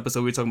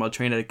episode we were talking about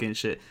train etiquette and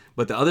shit,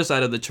 but the other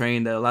side of the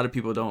train that a lot of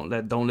people don't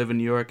live in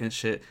New York and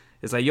shit,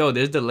 it's like, yo,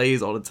 there's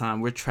delays all the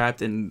time. We're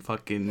trapped in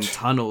fucking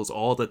tunnels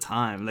all the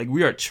time. Like,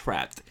 we are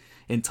trapped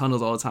in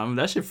tunnels all the time.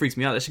 That shit freaks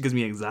me out. That shit gives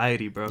me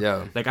anxiety, bro.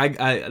 Yeah. Like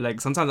I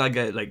like sometimes I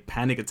get like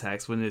panic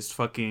attacks when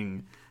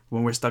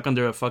we're stuck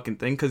under a fucking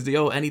thing, because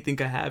yo, anything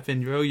could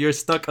happen, bro. You're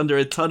stuck under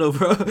a tunnel,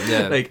 bro.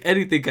 Yeah. Like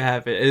anything could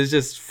happen. It's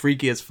just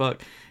freaky as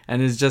fuck.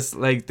 And it's just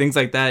like things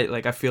like that.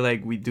 Like I feel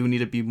like we do need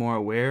to be more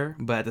aware,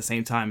 but at the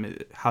same time,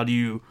 how do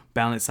you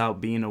balance out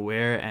being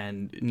aware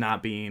and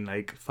not being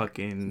like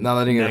fucking not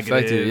letting it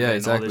affect you? Yeah,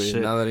 exactly.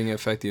 Not letting it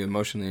affect you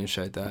emotionally and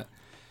shit like that.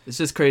 It's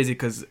just crazy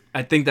because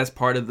I think that's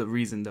part of the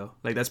reason, though.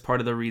 Like that's part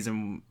of the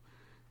reason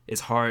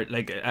it's hard.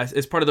 Like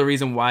it's part of the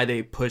reason why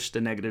they push the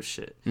negative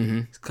shit.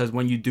 Because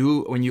when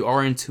you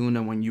are in tune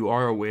and when you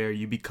are aware,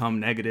 you become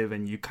negative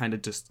and you kind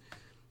of just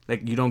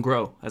like you don't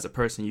grow as a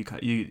person.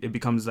 It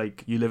becomes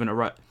like you live in a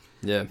rut.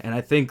 Yeah. And I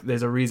think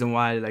there's a reason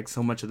why like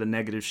so much of the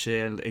negative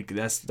shit, like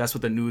that's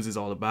what the news is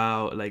all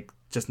about, like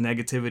just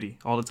negativity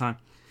all the time.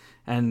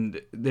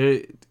 And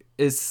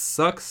it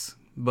sucks,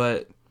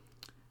 but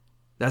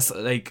that's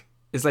like,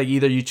 it's like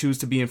either you choose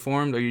to be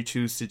informed or you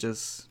choose to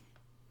just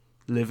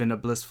live in a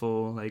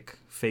blissful like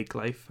fake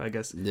life, I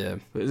guess. Yeah.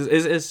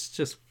 It's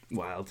just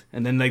wild.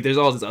 And then like there's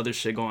all this other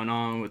shit going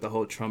on with the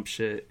whole Trump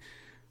shit.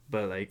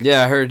 But like,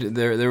 yeah, I heard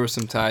there were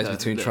some ties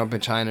between Trump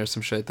and China or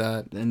some shit like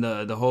that. And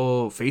the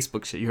whole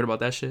Facebook shit. You heard about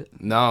that shit?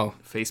 No.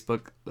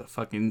 Facebook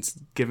fucking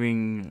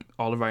giving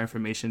all of our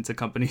information to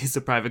companies,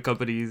 to private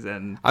companies,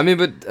 and I mean,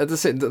 but at the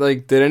same,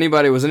 like,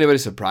 was anybody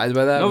surprised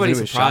by that? Nobody's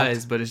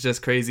surprised, but it's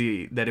just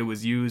crazy that it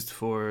was used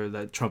for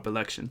the Trump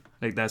election.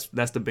 Like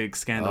that's the big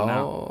scandal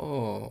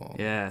now.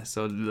 Yeah.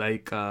 So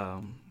like,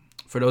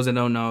 for those that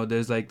don't know,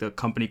 there's like the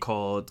company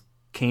called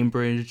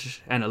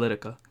Cambridge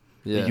Analytica,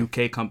 the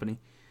UK company.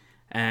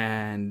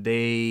 And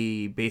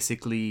they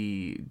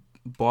basically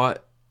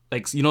bought,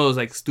 like, you know, those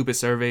like stupid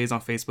surveys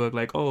on Facebook,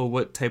 like, oh,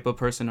 what type of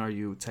person are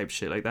you, type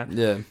shit like that.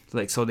 Yeah.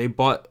 Like, so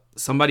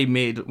somebody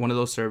made one of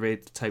those survey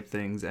type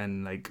things,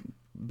 and like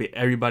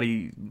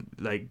everybody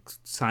like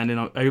signed in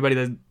on, everybody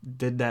that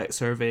did that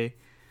survey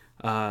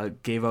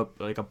gave up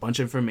like a bunch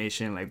of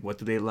information, like what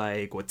do they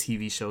like, what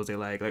TV shows they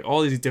like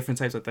all these different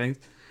types of things.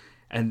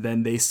 And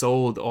then they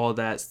sold all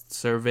that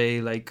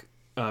survey like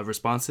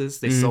responses.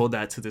 They sold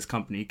that to this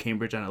company,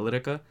 Cambridge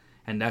Analytica,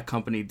 and that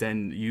company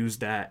then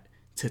used that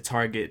to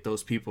target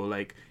those people.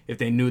 Like if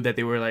they knew that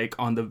they were like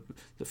on the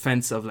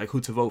fence of like who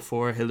to vote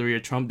for, Hillary or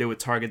Trump, they would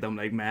target them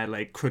like mad,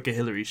 like crooked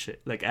Hillary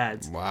shit, like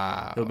ads.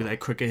 Wow. They'll be like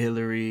crooked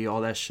Hillary,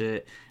 all that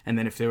shit. And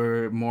then if they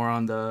were more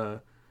on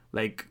the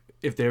like,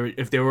 if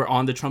they were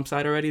on the Trump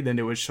side already, then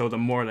they would show them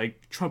more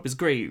like Trump is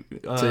great,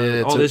 all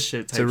this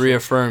shit to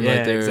reaffirm. Yeah,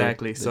 like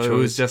exactly. So choice. It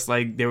was just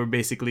like they were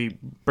basically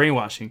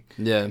brainwashing.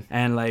 Yeah.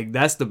 And like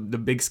that's the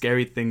big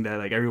scary thing that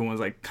like everyone's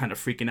like kind of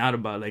freaking out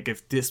about. Like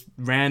if this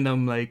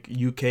random like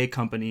UK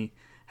company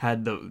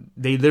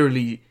they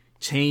literally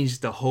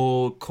changed the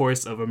whole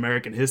course of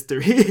American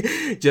history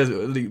just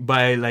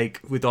by like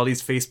with all these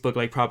Facebook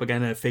like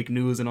propaganda and fake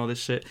news and all this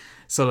shit.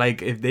 So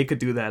like if they could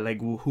do that, like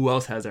who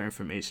else has our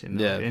information?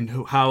 Yeah.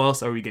 And how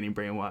else are we getting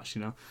brainwashed?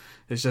 You know,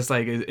 it's just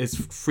like it's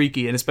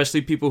freaky, and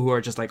especially people who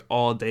are just like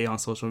all day on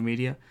social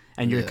media,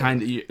 and you're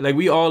kind of like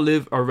we all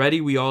live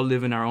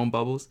in our own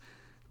bubbles.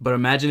 But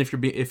imagine if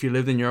you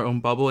lived in your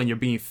own bubble and you're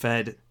being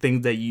fed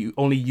things that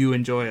only you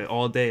enjoy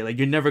all day. Like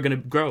you're never gonna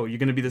grow. You're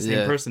gonna be the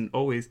same person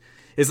always.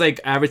 It's like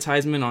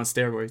advertisement on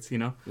steroids, you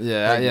know?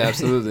 Yeah, yeah,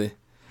 absolutely.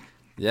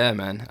 Yeah,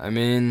 man. I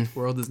mean,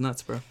 world is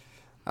nuts, bro.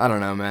 I don't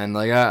know, man.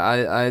 Like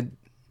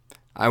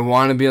I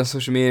want to be on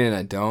social media and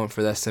I don't,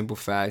 for that simple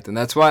fact, and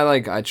that's why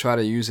like I try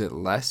to use it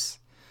less.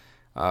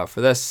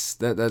 For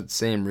that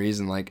same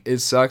reason, like it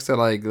sucks that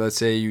like let's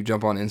say you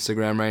jump on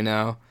Instagram right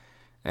now,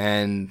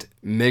 and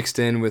mixed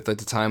in with like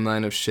the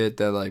timeline of shit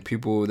that like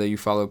people that you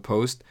follow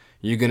post,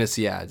 you're gonna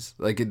see ads.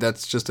 Like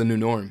that's just a new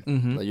norm.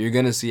 Mm-hmm. Like you're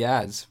gonna see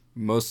ads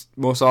most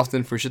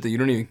often for shit that you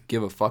don't even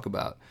give a fuck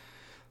about,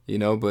 you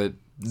know. But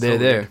they're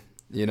there,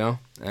 you know.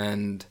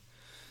 And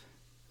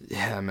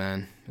yeah,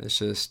 man, it's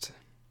just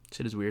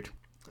shit is weird.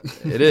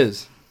 It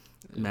is.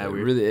 Mad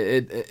weird. Really,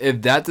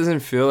 if that doesn't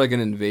feel like an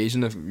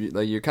invasion of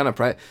like you're kind of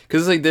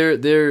because like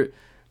they're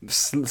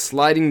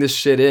sliding this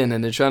shit in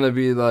and they're trying to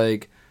be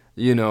like,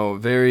 you know,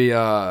 very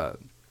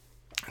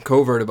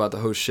covert about the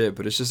whole shit,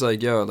 but it's just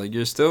like, yo, like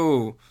you're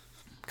still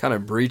kind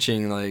of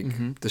breaching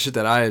like the shit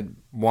that I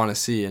want to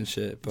see and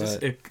shit.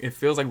 But it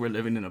feels like we're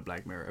living in a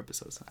Black Mirror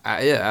episode.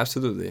 Yeah,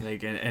 absolutely.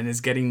 Like and it's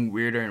getting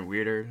weirder and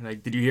weirder.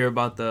 Like, did you hear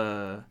about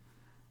the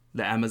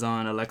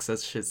Amazon Alexa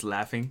shit's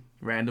laughing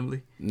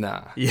randomly?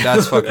 Nah,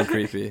 that's fucking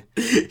creepy.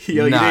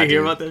 Yo, you didn't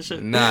hear about that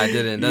shit? Nah, I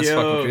didn't. That's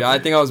fucking creepy. I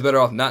think I was better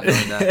off not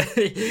knowing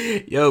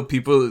that. Yo,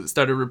 people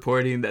started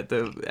reporting that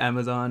the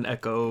Amazon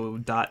Echo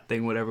Dot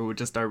thing, whatever, would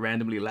just start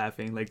randomly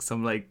laughing, like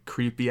some like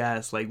creepy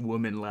ass like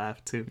woman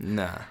laugh too.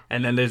 Nah.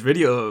 And then there's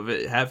video of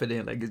it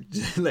happening, like,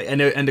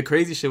 and the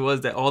crazy shit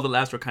was that all the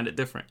laughs were kind of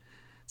different.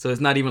 So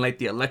it's not even like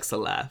the Alexa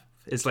laugh.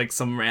 It's like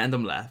some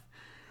random laugh.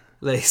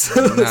 Like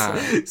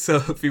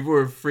so people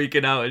were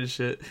freaking out and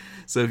shit.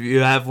 So if you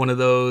have one of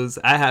those,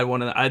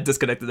 I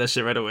disconnected that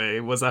shit right away.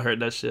 Once I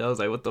heard that shit, I was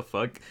like, what the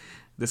fuck?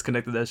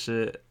 Disconnected that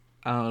shit.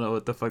 I don't know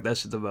what the fuck that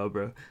shit's about,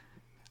 bro.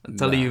 I'm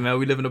telling you, man,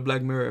 we live in a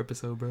Black Mirror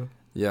episode, bro.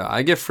 Yeah,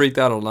 I get freaked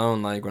out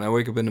alone. Like when I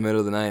wake up in the middle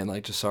of the night and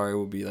like Jasari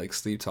will be like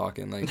sleep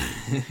talking. Like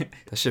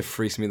that shit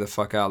freaks me the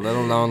fuck out. Let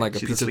alone like a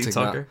piece of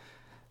technology.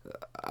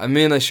 I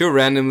mean, like, she'll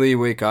randomly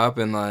wake up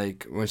and,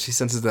 like, when she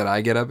senses that I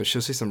get up, and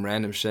she'll say some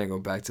random shit and go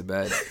back to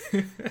bed.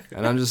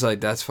 And I'm just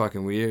like, that's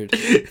fucking weird.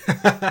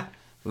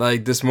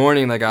 Like, this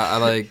morning, like,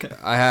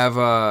 I have,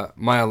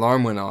 my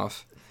alarm went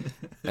off.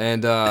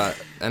 And I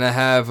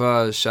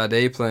have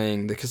Sade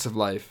playing The Kiss of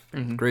Life.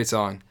 Mm-hmm. Great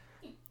song.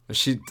 And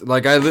she,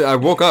 like, I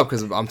woke up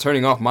because I'm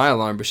turning off my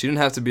alarm, but she didn't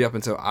have to be up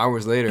until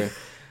hours later.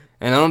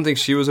 And I don't think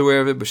she was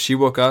aware of it, but she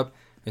woke up.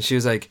 And she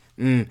was like,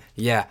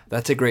 yeah,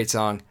 that's a great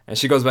song. And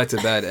she goes back to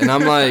bed. And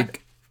I'm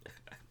like,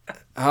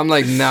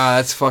 nah,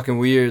 that's fucking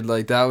weird.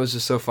 Like, that was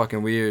just so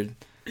fucking weird.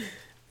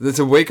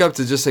 To wake up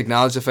to just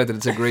acknowledge the fact that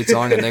it's a great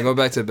song and then go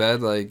back to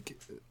bed, like,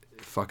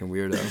 fucking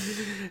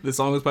weirdo. The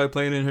song was probably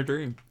playing in her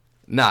dream.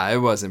 Nah, it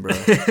wasn't, bro.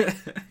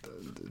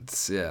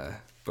 Yeah,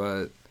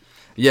 but,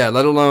 yeah,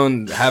 let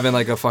alone having,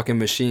 like, a fucking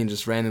machine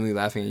just randomly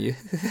laughing at you.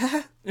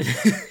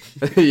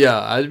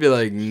 Yeah, I'd be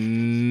like,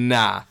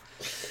 nah.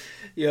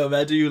 Yo,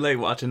 imagine you like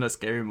watching a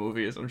scary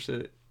movie or some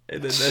shit,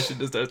 And then that shit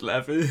just starts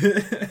laughing.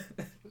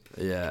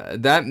 Yeah,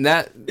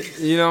 that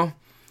you know,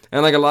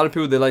 and like a lot of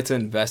people, they like to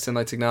invest in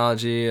like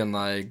technology, and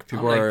like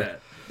people I like are.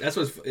 That. That's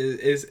what's.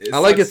 I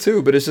like it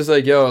too, but it's just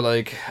like, yo,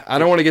 like I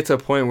don't want to get to a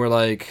point where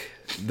like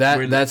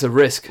that's a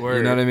risk.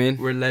 You know what I mean?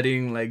 We're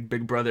letting like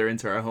Big Brother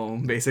into our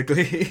home,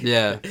 basically.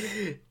 Yeah.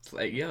 It's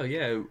like, yo,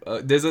 yeah.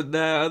 There's the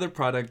other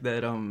product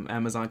that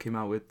Amazon came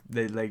out with.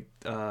 They like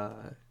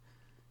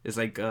it's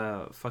like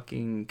a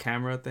fucking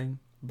camera thing.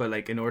 But,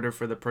 like, in order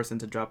for the person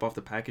to drop off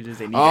the packages,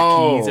 they need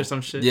your keys or some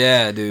shit.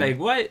 Yeah, dude. Like,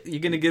 what? You're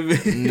going to give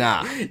me...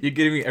 Nah. You're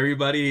giving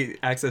everybody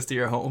access to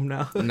your home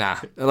now? Nah.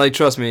 Like,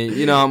 trust me.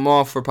 You know, I'm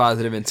all for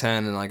positive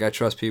intent, and, like, I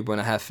trust people,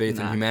 and I have faith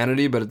in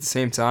humanity. But at the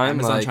same time,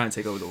 Amazon like... trying to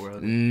take over the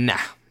world. Nah.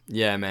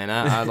 Yeah, man.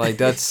 I like,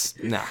 that's...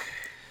 Nah.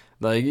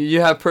 Like, you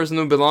have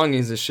personal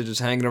belongings and shit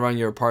just hanging around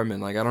your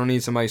apartment. Like, I don't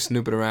need somebody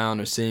snooping around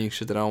or seeing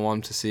shit that I don't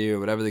want them to see or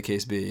whatever the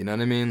case be. You know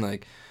what I mean?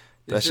 Like,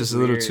 that's just a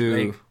little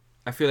too... Like,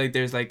 I feel like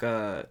there's, like,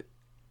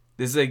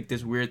 this is like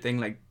this weird thing,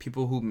 like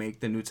people who make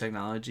the new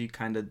technology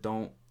kind of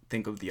don't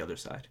think of the other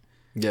side.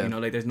 Yeah. You know,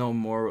 like there's no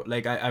more,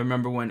 like I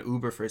remember when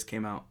Uber first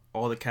came out,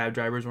 all the cab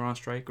drivers were on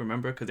strike,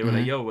 remember? Because they were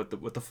like, yo, what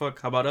the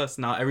fuck? How about us?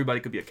 Now everybody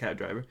could be a cab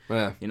driver.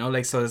 Yeah. You know,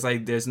 like, so it's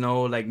like there's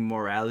no like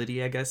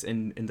morality, I guess,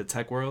 in the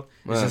tech world.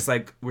 It's just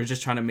like we're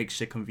just trying to make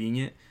shit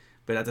convenient.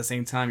 But at the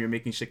same time, you're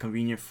making shit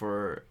convenient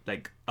for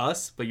like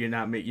us, but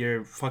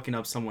you're fucking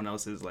up someone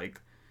else's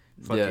like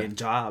fucking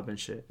job and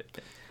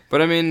shit.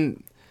 But I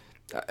mean...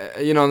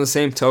 You know, on the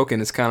same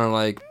token, it's kind of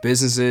like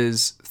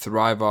businesses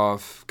thrive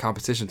off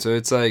competition. So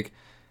it's like,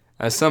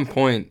 at some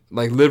point,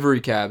 like livery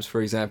cabs,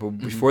 for example,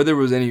 before there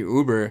was any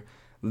Uber,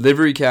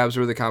 livery cabs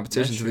were the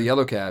competition to the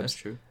yellow cabs. That's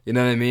true. You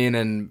know what I mean?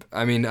 And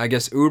I mean, I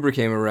guess Uber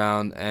came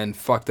around and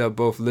fucked up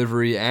both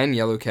livery and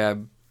yellow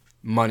cab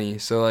money.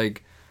 So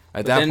like,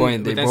 at that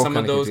point, they both some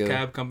of those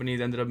cab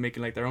companies ended up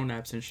making like their own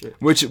apps and shit.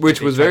 Which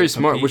was very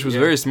smart. Which was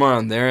very smart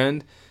on their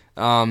end.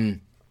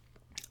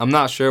 I'm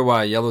not sure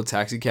why yellow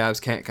taxi cabs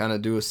can't kind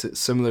of do a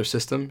similar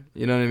system.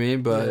 You know what I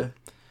mean? But,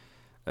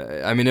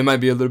 I mean, it might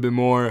be a little bit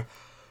more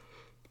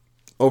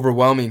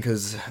overwhelming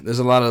because there's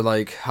a lot of,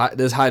 like,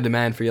 there's high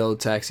demand for yellow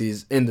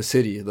taxis in the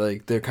city.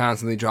 Like, they're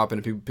constantly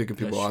dropping people, picking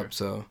people up.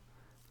 So,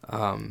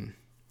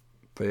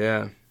 but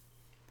yeah.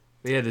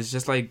 But yeah, there's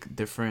just, like,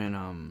 different,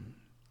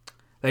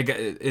 like,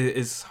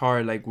 it's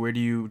hard. Like, where do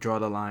you draw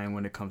the line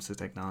when it comes to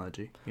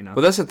technology, you know?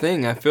 Well, that's the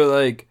thing. I feel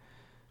like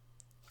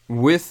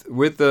with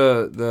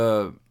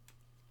the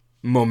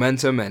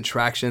momentum and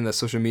traction that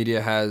social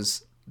media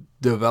has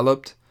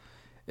developed,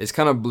 it's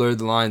kind of blurred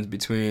the lines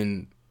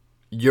between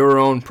your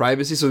own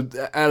privacy. So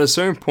at a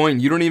certain point,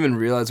 you don't even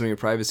realize when your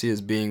privacy is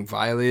being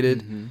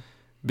violated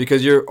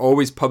because you're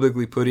always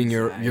publicly putting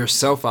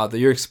yourself out there.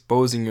 You're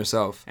exposing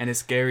yourself. And it's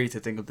scary to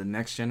think of the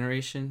next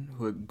generation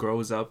who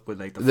grows up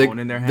with like the phone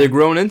in their hand. They're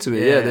grown into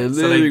it. Yeah, they're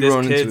literally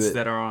grown into it. Kids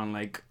that are on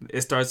like,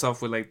 it starts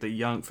off with like the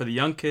young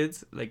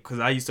kids, like, because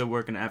I used to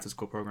work in an after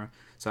school program.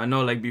 So I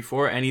know, like,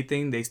 before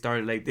anything, they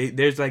started, like,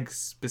 there's, like,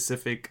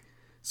 specific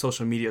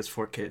social medias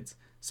for kids.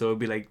 So it would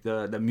be, like,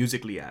 the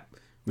Musical.ly app,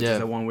 which is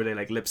the one where they,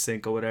 like, lip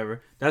sync or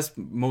whatever. That's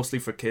mostly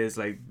for kids.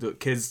 Like, the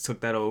kids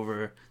took that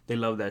over. They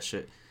love that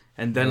shit.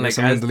 And then, like,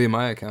 someone delete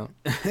my account.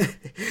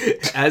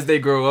 As they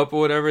grow up or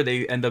whatever,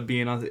 they end up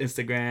being on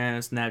Instagram,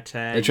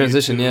 Snapchat. They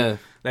transition, YouTube.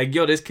 Like,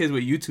 yo, there's kids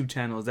with YouTube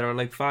channels that are,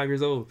 like, 5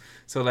 years old.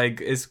 So,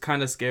 like, it's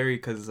kind of scary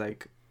because,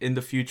 like, in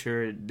the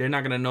future, they're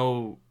not gonna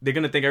know. They're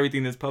gonna think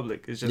everything is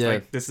public. It's just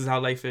like, this is how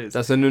life is.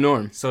 That's the new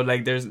norm. So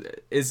like,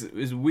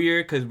 it's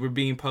weird because we're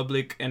being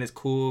public and it's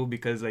cool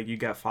because like you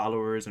got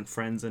followers and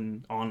friends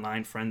and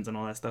online friends and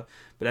all that stuff.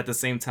 But at the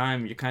same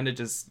time, you're kind of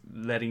just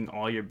letting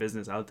all your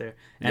business out there.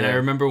 And I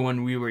remember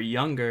when we were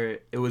younger,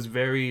 it was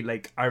very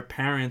like our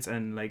parents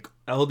and like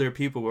elder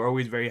people were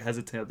always very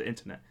hesitant of the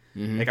internet.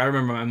 Like I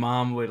remember my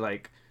mom would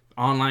like.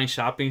 Online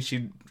shopping,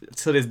 she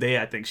to this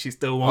day I think she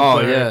still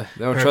won't put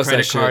her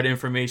credit card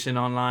information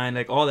online,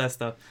 like all that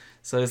stuff.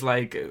 So it's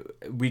like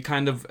we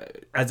kind of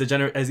as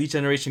each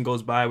generation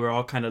goes by, we're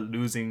all kind of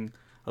losing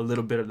a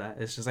little bit of that.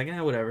 It's just like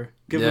whatever.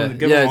 Give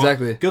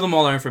them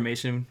all our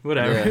information,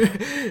 whatever.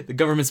 The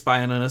government's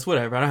spying on us,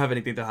 whatever. I don't have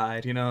anything to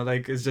hide, you know.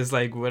 Like it's just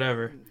like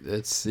whatever.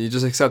 It's you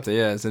just accept it.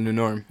 Yeah, it's a new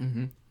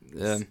norm.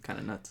 Yeah, it's kind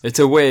of nuts. It's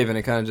a wave, and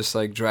it kind of just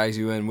like drags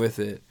you in with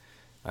it.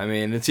 I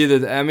mean, it's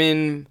either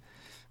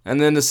and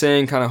then the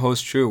saying kind of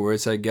holds true where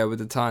it's like, get with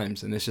the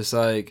times. And it's just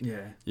like,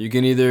 you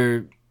can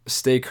either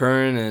stay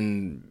current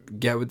and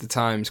get with the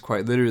times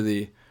quite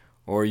literally,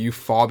 or you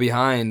fall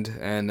behind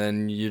and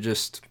then you're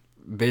just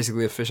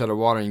basically a fish out of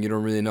water and you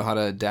don't really know how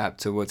to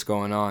adapt to what's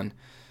going on.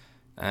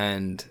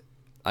 And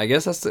I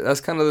guess that's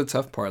kind of the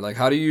tough part. Like,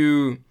 how do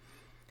you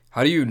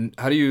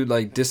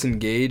like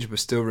disengage but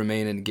still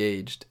remain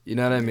engaged? You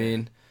know what I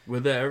mean? Will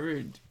there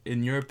ever,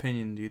 in your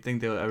opinion, do you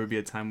think there will ever be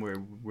a time where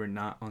we're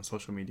not on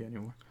social media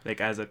anymore?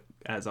 Like, as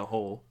a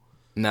whole?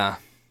 Nah.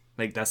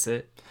 Like, that's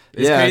it?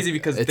 It's crazy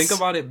because think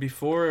about it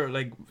before,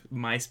 like,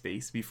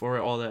 MySpace, before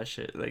all that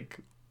shit. Like,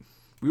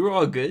 we were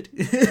all good.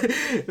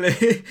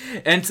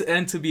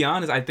 and to be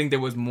honest, I think there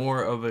was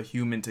more of a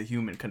human to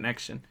human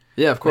connection.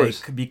 Yeah, of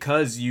course. Like,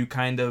 because you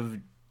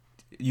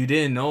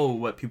didn't know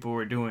what people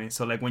were doing.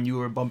 So like when you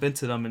were bump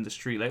into them in the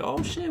street, like,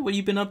 oh shit, what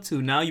you been up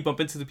to? Now you bump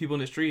into the people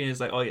in the street and it's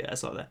like, oh yeah, I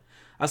saw that.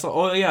 I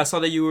saw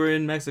that you were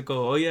in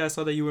Mexico. Oh yeah, I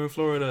saw that you were in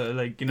Florida.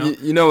 Like, you know.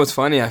 You know what's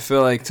funny? I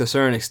feel like to a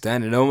certain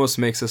extent, it almost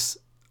makes us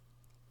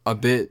a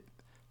bit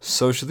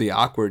socially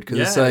awkward because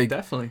it's like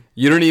definitely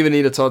you don't even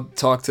need to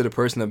talk to the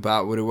person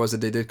about what it was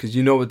that they did because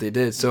you know what they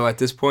did. So at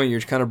this point,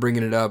 you're kind of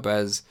bringing it up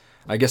as,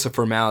 I guess, a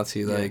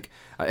formality. Yeah. Like,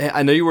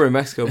 I know you were in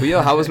Mexico, but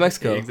yo, how was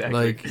Mexico? Exactly.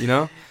 Like, you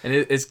know. And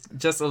it's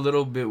just a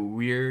little bit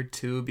weird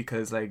too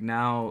because like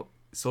now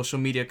social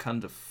media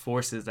kind of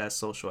forces that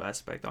social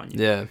aspect on you.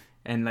 Yeah.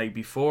 And like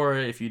before,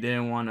 if you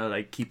didn't want to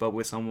like keep up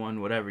with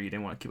someone, whatever, you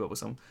didn't want to keep up with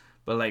someone.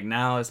 But like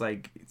now it's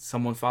like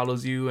someone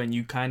follows you and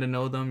you kind of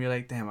know them. You're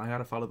like, damn, I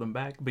gotta follow them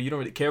back. But you don't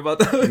really care about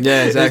them.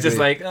 Yeah, exactly. It's just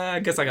like, I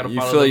guess I gotta follow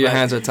them. You feel like your back.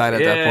 hands are tied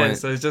at that point.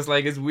 So it's just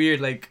like, it's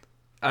weird. Like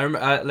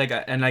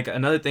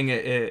another thing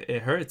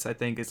it hurts. I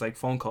think is like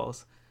phone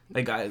calls.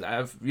 Like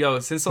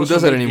since social who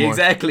does that anymore?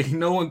 Exactly.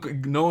 No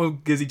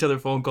one gives each other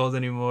phone calls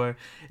anymore.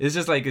 It's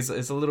just like it's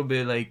a little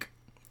bit like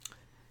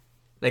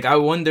I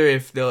wonder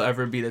if there'll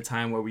ever be the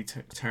time where we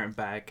turn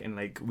back and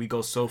like we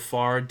go so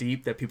far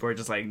deep that people are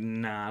just like,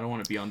 nah, I don't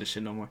want to be on this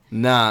shit no more.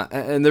 Nah,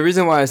 and the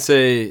reason why I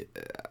say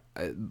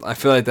I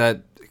feel like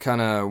that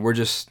kind of we're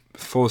just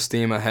full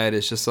steam ahead.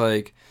 It's just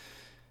like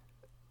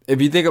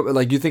if you think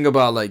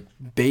about like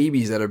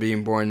babies that are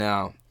being born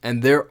now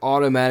and they're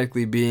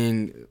automatically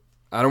being.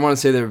 I don't want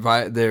to say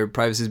their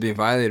privacy is being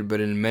violated,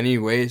 but in many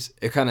ways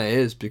it kind of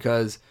is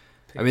because,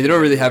 I mean, they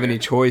don't really have any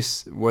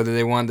choice whether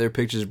they want their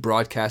pictures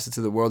broadcasted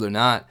to the world or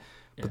not.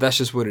 But that's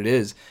just what it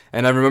is.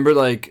 And I remember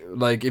like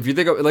if you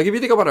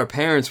think about our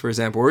parents, for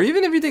example, or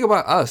even if you think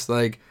about us,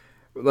 like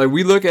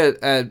we look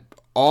at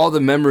all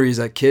the memories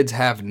that kids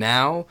have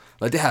now.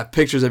 Like they have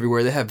pictures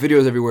everywhere, they have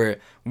videos everywhere.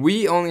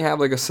 We only have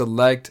like a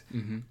select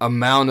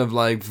amount of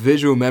like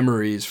visual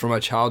memories from our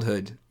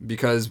childhood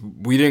because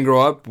we didn't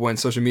grow up when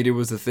social media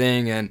was the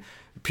thing and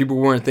people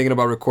weren't thinking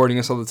about recording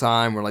us all the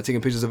time or like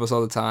taking pictures of us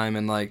all the time.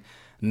 And like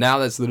now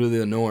that's literally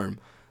the norm.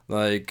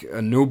 Like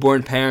a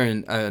newborn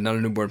parent, not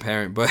a newborn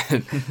parent, but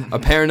a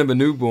parent of a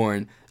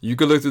newborn, you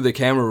could look through the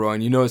camera roll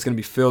and you know it's going to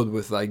be filled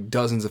with like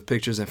dozens of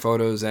pictures and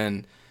photos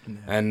and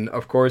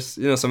of course,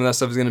 you know, some of that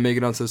stuff is going to make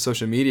it onto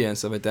social media and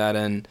stuff like that.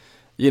 And,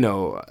 you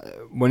know,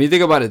 when you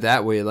think about it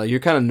that way, like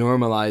you're kind of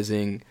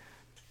normalizing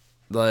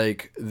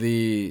like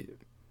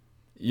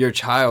your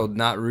child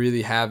not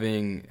really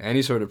having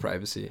any sort of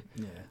privacy.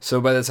 Yeah.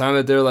 So by the time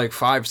that they're like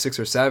 5, 6,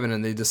 or 7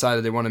 and they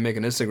decided they want to make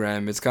an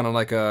Instagram, it's kind of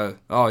like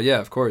oh yeah,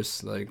 of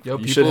course, like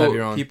you should have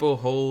your own. People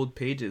hold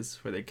pages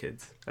for their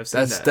kids. I've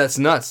seen that. That's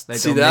nuts. Like,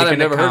 see, that I've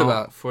never heard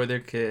about. For their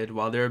kid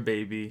while they're a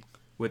baby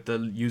with the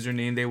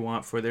username they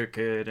want for their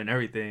kid and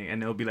everything,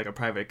 and it'll be like a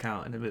private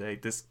account and it'll be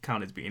like this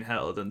account is being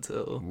held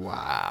until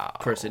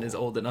person is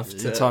old enough to.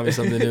 You taught me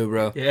something new,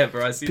 bro. Yeah,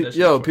 bro, I see that shit.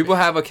 Yo, people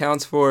have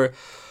accounts for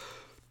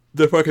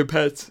their fucking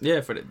pets.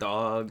 Yeah, for the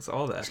dogs,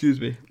 all that. Excuse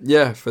me.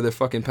 Yeah, for their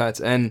fucking pets.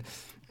 And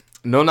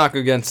no knock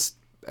against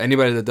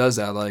anybody that does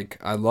that. Like,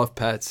 I love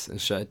pets and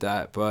shit like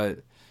that. But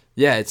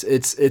yeah, it's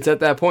at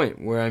that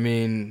point where, I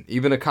mean,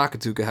 even a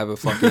cockatoo could have a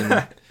fucking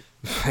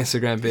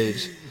Instagram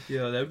page.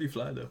 Yo, that'd be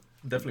fly though.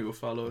 Definitely will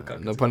follow a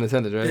cockatoo. No pun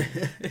intended, right?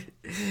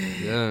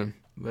 Yeah.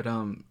 But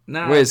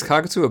nah. Wait, is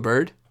cockatoo a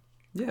bird?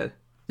 Yeah.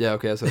 Yeah,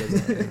 okay, that's what it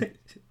is. Yeah.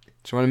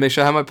 Just want to make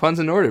sure I have my puns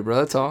in order, bro.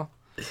 That's all.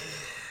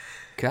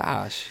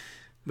 Gosh.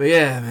 But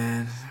yeah,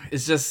 man,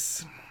 it's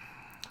just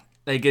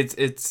like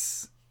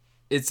it's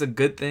a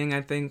good thing.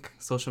 I think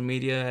social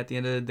media. At the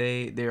end of the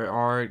day, there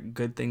are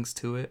good things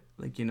to it.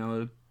 Like, you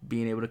know,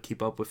 being able to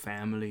keep up with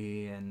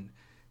family and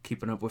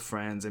keeping up with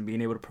friends and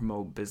being able to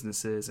promote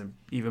businesses and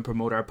even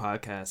promote our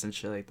podcast and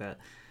shit like that.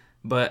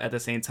 But at the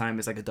same time,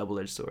 it's like a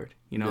double-edged sword.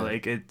 You know,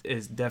 like it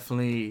is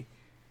definitely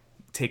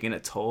taking a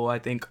toll, I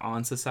think,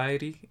 on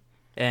society,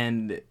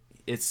 and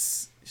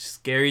it's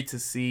scary to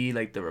see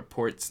like the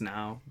reports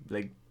now,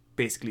 like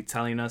basically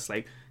telling us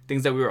like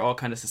things that we were all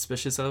kind of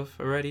suspicious of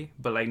already,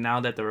 but like now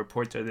that the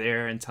reports are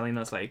there and telling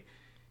us like,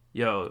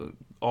 yo,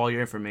 all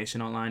your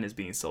information online is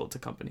being sold to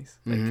companies.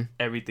 Like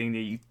everything that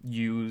you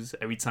use,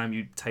 every time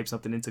you type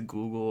something into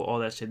Google, all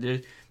that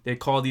shit. They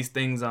call these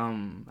things I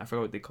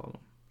forgot what they call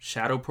them,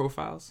 shadow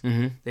profiles.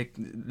 They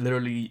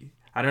literally,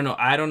 I don't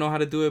know how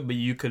to do it, but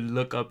you could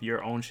look up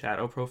your own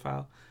shadow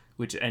profile,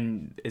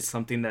 and it's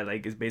something that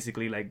like is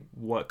basically like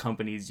what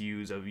companies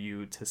use of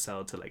you to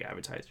sell to like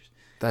advertisers.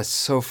 That's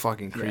so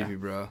fucking creepy,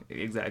 bro.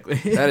 Exactly.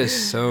 That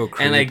is so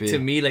creepy. And like to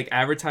me, like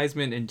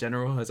advertisement in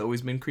general has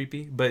always been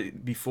creepy.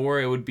 But before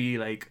it would be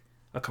like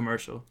a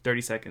commercial, 30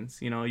 seconds.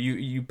 You know,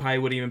 you probably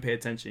wouldn't even pay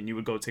attention. You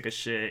would go take a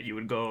shit. You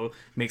would go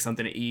make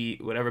something to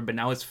eat, whatever. But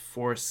now it's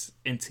forced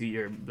into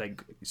your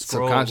like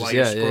scroll while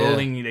you're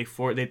scrolling.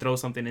 Yeah. They throw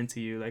something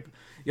into you. Like,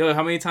 yo,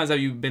 how many times have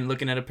you been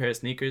looking at a pair of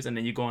sneakers and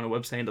then you go on a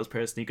website and those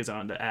pair of sneakers are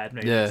on the ad?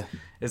 Right?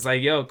 It's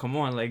like, yo, come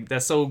on, like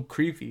that's so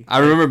creepy. I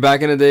remember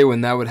back in the day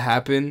when that would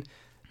happen.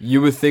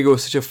 you would think it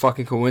was such a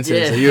fucking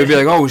coincidence. Yeah. You would be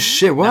like, oh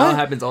shit, what? Now it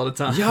happens all the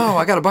time. Yo,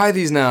 I gotta buy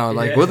these now.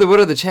 Like, what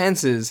are the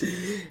chances?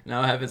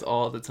 Now it happens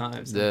all the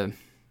time. So. Yeah.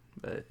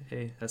 But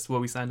hey, that's what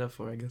we signed up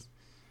for, I guess.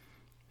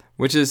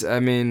 Which is, I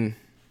mean,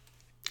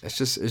 it's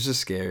just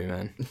scary,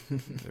 man.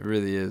 It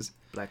really is.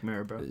 Black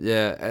Mirror, bro.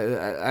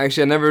 Yeah, I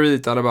never really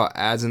thought about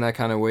ads in that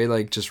kind of way,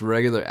 like just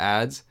regular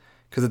ads,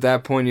 because at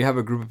that point you have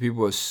a group of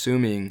people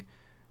assuming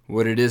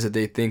what it is that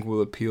they think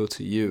will appeal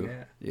to you.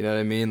 Yeah. You know what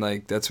I mean?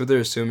 Like that's what they're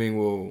assuming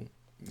will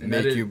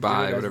make you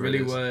buy whatever it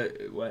is. That's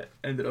really what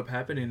ended up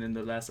happening in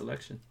the last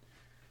election.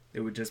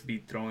 It would just be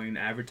throwing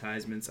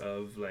advertisements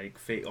of like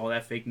all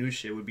that fake news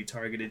shit would be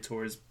targeted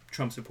towards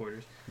Trump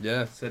supporters.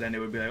 Yeah. So then it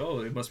would be like, oh,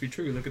 it must be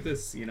true. Look at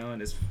this,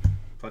 and it's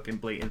fucking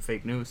blatant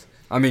fake news.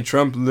 I mean,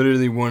 Trump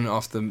literally won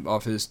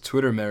off his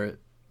Twitter merit.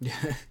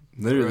 Yeah.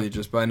 Literally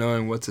just by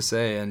knowing what to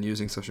say and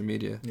using social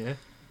media. Yeah.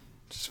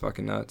 Just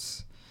fucking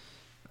nuts.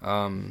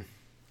 Our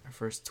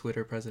first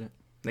Twitter president.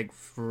 Like,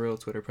 for real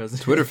Twitter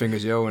president. Twitter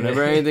fingers, yo.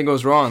 Whenever anything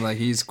goes wrong, like,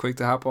 he's quick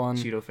to hop on.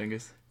 Cheeto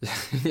fingers.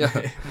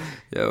 Yeah.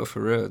 Yo,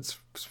 for real. It's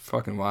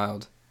fucking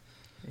wild.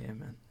 Yeah,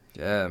 man.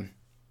 Yeah.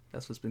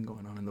 That's what's been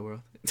going on in the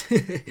world.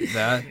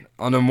 That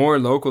on a more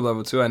local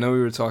level too. I know we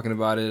were talking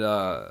about it,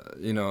 a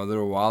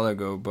little while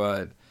ago,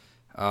 but,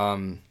 I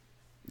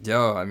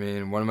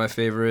mean, one of my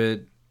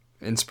favorite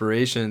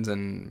inspirations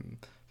and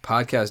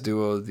podcast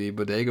duo, the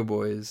Bodega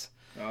Boys.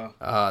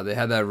 Oh. They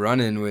had that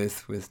run-in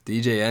with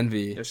DJ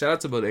Envy. Yo, shout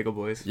out to Bodega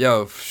Boys.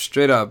 Yo,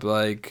 straight up,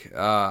 like,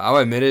 I'll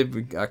admit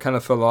it, I kind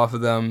of fell off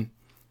of them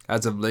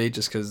as of late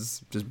just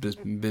because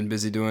been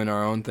busy doing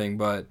our own thing,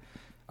 but.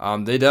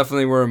 They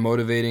definitely were a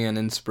motivating and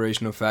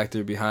inspirational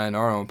factor behind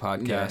our own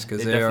podcast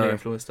because they definitely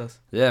influenced us.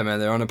 Yeah, man,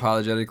 they're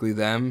unapologetically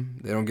them.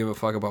 They don't give a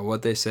fuck about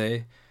what they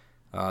say.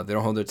 They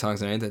don't hold their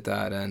tongues or anything like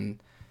that.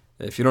 And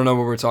if you don't know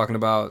what we're talking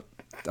about,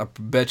 I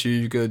bet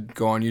you could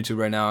go on YouTube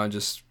right now and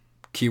just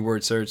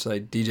keyword search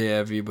like DJ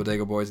Envy,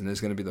 Bodega Boys, and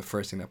it's gonna be the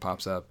first thing that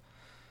pops up.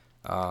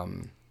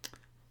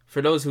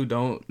 For those who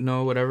don't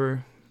know,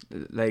 whatever,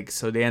 like,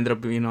 so they ended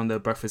up being on the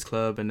Breakfast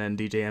Club, and then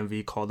DJ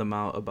Envy called them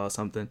out about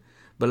something.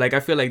 But, like,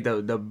 I feel like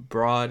the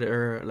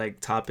broader,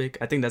 like, topic,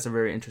 I think that's a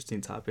very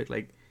interesting topic.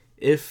 Like,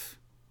 if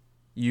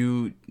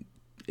you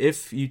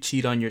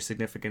cheat on your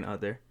significant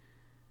other,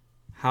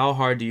 how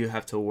hard do you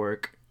have to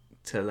work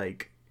to,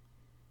 like,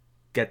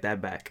 get that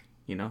back,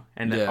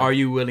 And are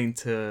you willing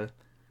to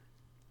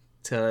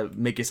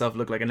make yourself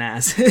look like an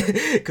ass?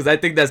 Because I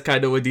think that's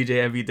kind of what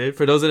DJ Envy did.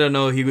 For those that don't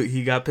know,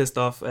 he got pissed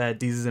off at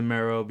Deezus and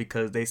Mero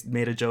because they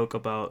made a joke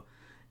about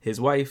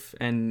his wife,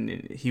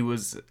 and he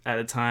was, at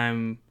a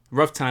time...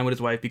 rough time with his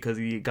wife because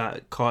he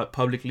got caught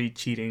publicly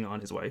cheating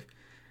on his wife.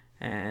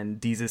 And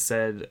Deezus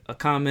said a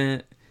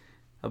comment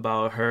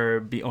about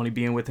her only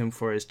being with him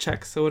for his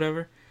checks or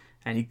whatever.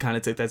 And he kind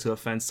of took that to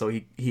offense, so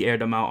he aired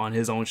them out on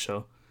his own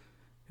show.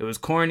 It was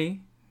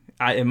corny.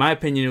 In my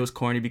opinion, it was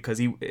corny because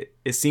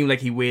it seemed like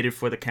he waited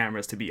for the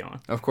cameras to be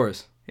on. Of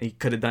course. He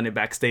could have done it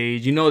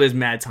backstage. There's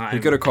mad time. He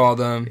could have called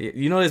them.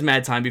 There's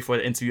mad time before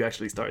the interview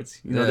actually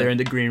starts. They're in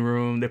the green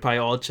room. They're probably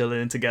all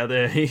chilling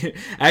together.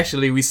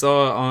 Actually, we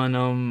saw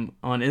on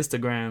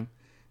Instagram,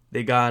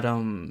 they got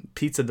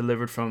pizza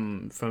delivered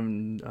from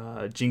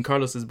Gene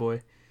Carlos's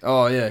boy.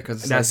 Oh yeah,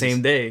 because that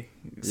same day.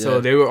 Yeah.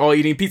 So they were all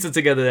eating pizza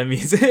together. That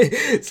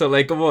means so,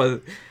 like, come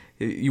on,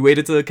 you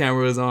waited till the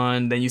camera was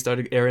on, then you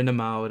started airing them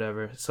out,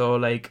 whatever. So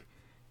like,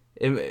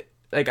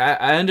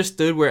 I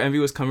understood where Envy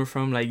was coming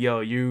from. Like, yo,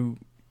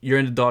 you're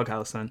in the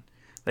doghouse, son.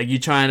 Like, you're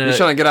trying to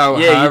get out.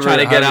 Yeah, you're trying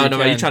to get out.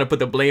 You're trying to put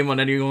the blame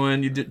on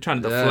anyone. You're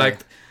trying to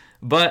deflect.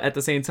 But at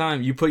the same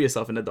time, you put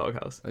yourself in the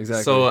doghouse.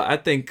 Exactly. So I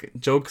think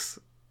jokes,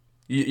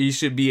 you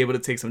should be able to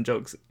take some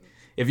jokes.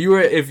 If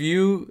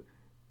you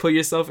put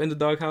yourself in the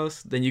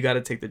doghouse, then you got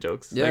to take the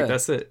jokes. Yeah. Like,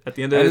 that's it. At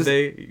the end of the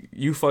day,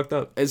 you fucked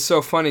up. It's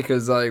so funny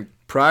because, like,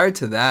 prior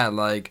to that,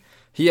 like,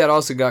 he had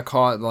also got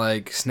caught,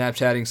 like,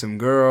 Snapchatting some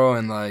girl,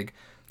 and, like,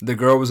 the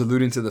girl was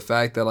alluding to the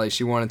fact that, like,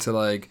 she wanted to,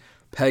 like,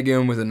 peg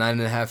him with a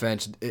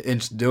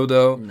 9.5-inch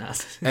dildo.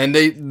 Nice. And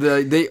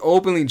they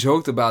openly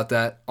joked about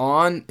that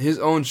on his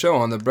own show,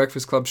 on the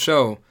Breakfast Club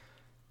show.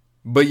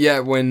 But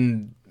yet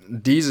when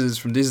Deezus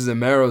from Deezus and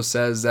Mero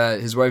says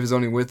that his wife is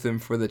only with him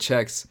for the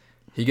checks,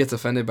 he gets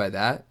offended by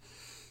that.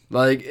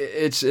 Like,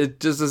 it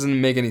just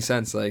doesn't make any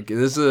sense. Like,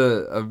 there's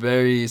a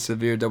very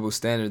severe double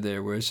standard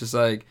there where it's just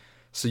like,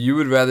 so you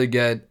would rather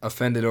get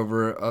offended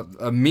over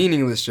a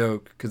meaningless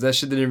joke, because that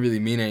shit didn't really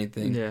mean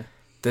anything,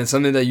 than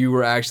something that you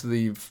were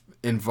actually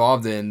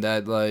involved in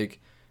that, like,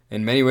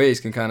 in many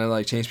ways can kind of,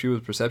 like, change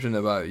people's perception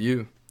about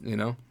you,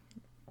 Well,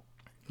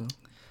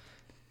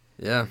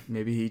 yeah.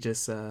 Maybe he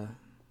just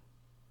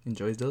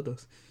enjoys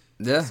dildos.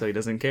 Yeah. So he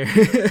doesn't care.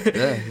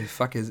 Yeah.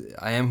 Fuck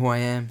I am who I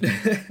am.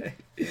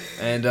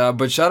 And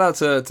but shout out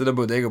to the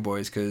Bodega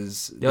Boys,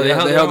 because they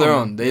held their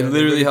own. They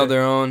literally held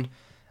their own.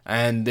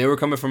 And they were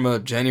coming from a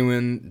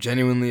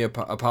genuinely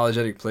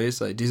apologetic place.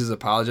 Like, Deezus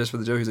apologized for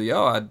the joke. He's like,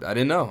 yo, I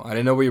didn't know. I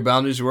didn't know what your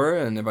boundaries were,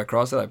 and if I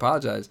crossed it, I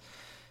apologize.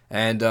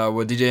 And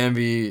what DJ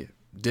Envy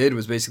did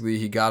was basically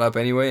he got up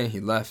anyway and he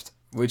left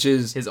which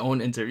is his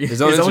own interview,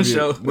 his own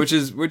show, which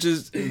is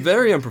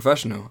very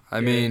unprofessional.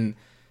 I mean,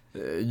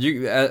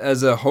 you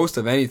as a host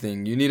of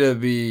anything, you need to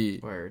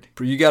be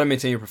you got to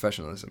maintain your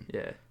professionalism.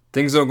 Yeah.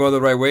 Things don't go the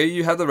right way,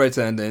 you have the right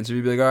to end the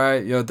interview. Be like, all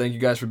right, thank you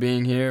guys for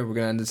being here. We're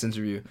gonna end this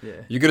interview.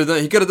 Yeah. He could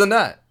have done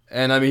that,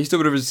 and I mean, he still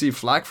would have received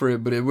flack for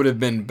it, but it would have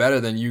been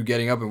better than you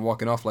getting up and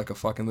walking off like a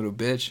fucking little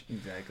bitch.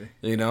 Exactly.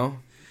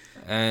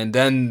 And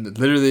then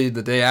literally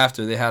the day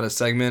after, they had a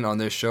segment on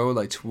their show,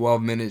 like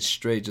 12 minutes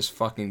straight, just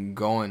fucking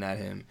going at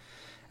him,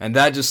 and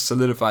that just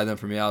solidified them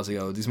for me. I was like,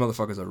 oh, these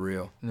motherfuckers are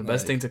real. And the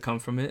best thing to come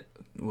from it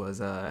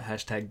was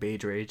hashtag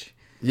Beige Rage.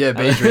 Yeah,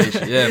 Beige Rage.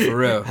 Yeah, for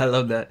real. I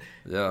love that.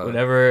 Yeah.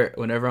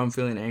 Whenever I'm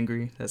feeling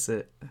angry, that's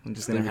it. I'm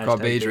just gonna call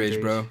Beige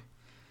Rage, bro.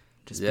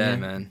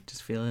 Man.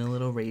 Just feeling a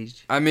little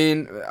rage. I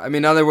mean,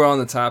 now that we're on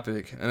the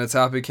topic, and the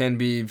topic can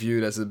be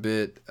viewed as a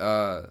bit,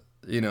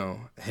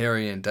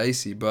 hairy and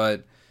dicey,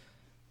 but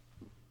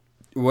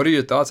what are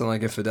your thoughts on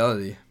like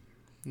infidelity?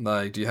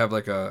 Like, do you have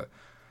like a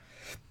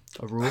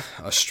rule,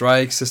 a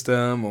strike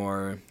system,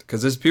 or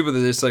because there's people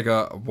that it's like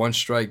a one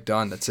strike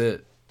done, that's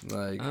it.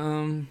 Like,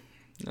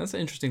 that's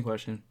an interesting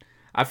question.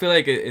 I feel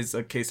like it's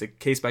a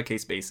case by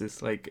case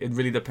basis. Like, it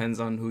really depends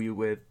on who you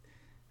with,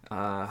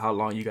 how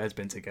long you guys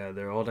been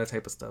together, all that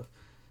type of stuff.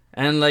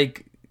 And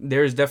like,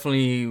 there's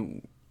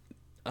definitely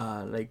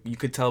like, you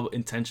could tell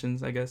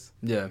intentions, I guess.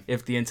 Yeah.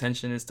 If the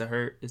intention is to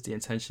hurt, is the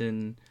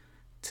intention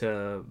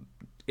to,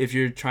 if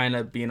you're trying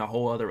to be in a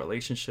whole other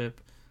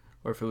relationship,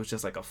 or if it was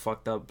just like a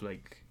fucked up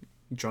like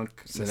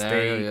drunk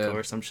scenario, mistake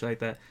or some shit like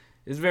that.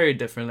 It's very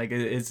different. Like,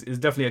 it's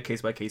definitely a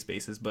case by case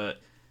basis,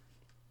 but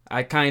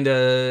I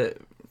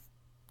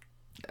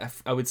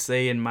would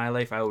say in my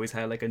life I always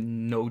had like a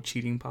no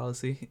cheating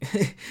policy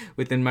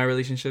within my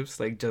relationships,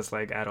 like just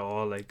like at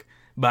all. Like,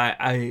 but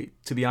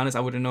to be honest, I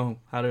wouldn't know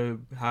how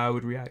I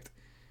would react.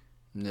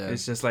 Yeah,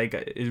 it's just like,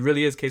 it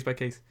really is case by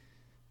case.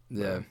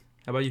 Yeah.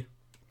 How about you?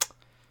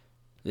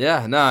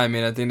 Yeah, no, I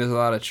mean, I think there's a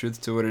lot of truth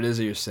to what it is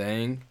that you're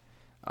saying,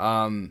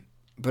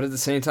 but at the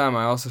same time,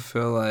 I also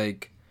feel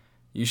like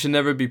you should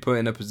never be put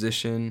in a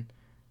position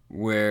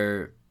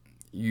where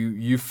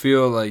you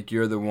feel like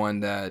you're the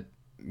one that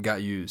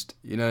got used.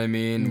 You know what I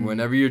mean? Mm-hmm.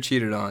 Whenever you're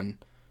cheated on,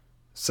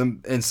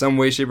 in some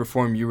way, shape, or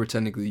form, you were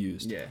technically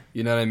used. Yeah.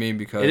 You know what I mean?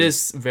 Because it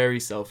is very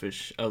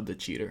selfish of the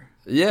cheater.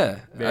 Yeah.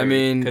 Very. I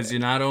mean, because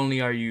not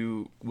only are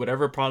you,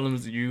 whatever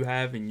problems you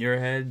have in your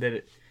head that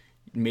it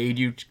made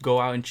you go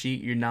out and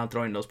cheat, you're now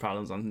throwing those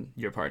problems on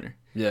your partner.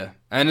 Yeah.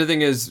 And the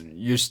thing is,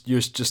 you're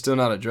just still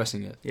not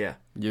addressing it. Yeah.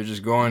 You're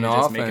just going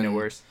off, just making it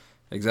worse.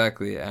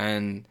 Exactly.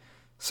 And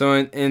so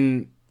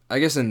in I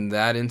guess in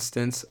that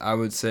instance, I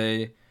would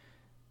say,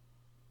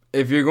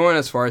 if you're going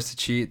as far as to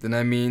cheat, then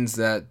that means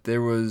that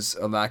there was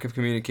a lack of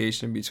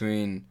communication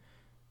between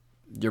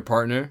your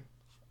partner,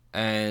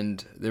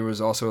 and there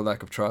was also a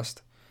lack of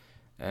trust.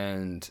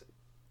 And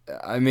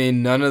I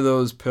mean, none of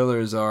those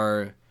pillars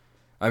are,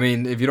 I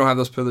mean, if you don't have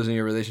those pillars in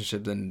your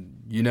relationship, then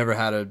you never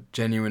had a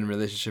genuine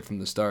relationship from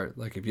the start.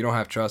 Like, if you don't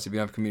have trust, if you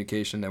don't have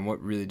communication, then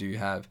what really do you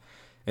have?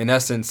 In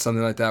essence,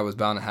 something like that was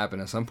bound to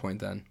happen at some point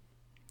then,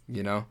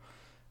 you know?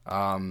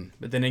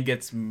 But then it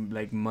gets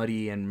like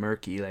muddy and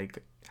murky. Like,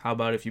 how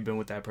about if you've been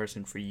with that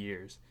person for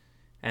years,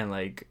 and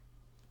like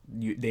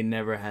they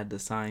never had the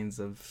signs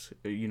of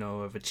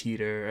of a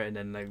cheater, and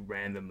then like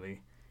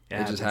randomly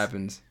it just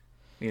happens.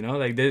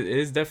 Like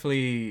it's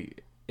definitely,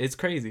 it's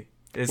crazy.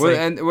 It's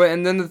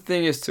and then the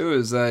thing is too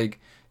is like,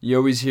 you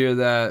always hear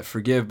that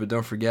forgive but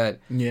don't forget.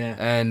 Yeah.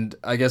 And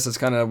I guess that's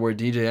kind of where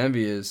DJ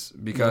Envy is,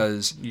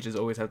 because you just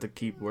always have to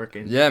keep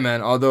working. Yeah,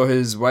 man. Although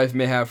his wife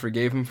may have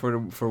forgave him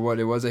for what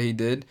it was that he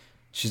did,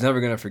 she's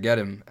never gonna forget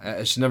him.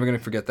 She's never gonna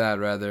forget that,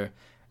 rather.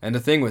 And the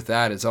thing with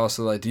that is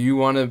also like, do you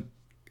want to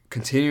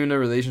continue in a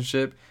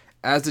relationship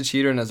as the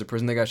cheater and as the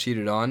person that got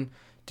cheated on?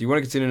 Do you want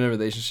to continue in a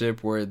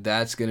relationship where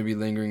that's gonna be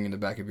lingering in the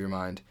back of your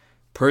mind?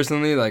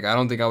 Personally, like, I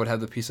don't think I would have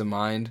the peace of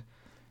mind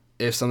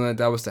if something like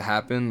that was to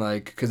happen,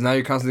 like, because now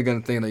you're constantly going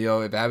to think, like,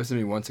 yo, if it happens to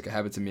me once, it could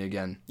happen to me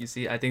again. You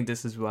see, I think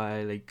this is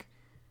why, like,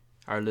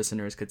 our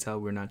listeners could tell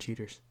we're not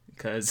cheaters,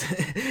 because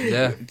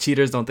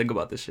cheaters don't think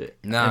about this shit,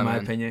 in my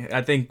opinion.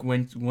 I think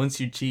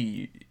once you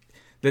cheat,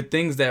 the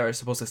things that are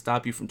supposed to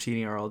stop you from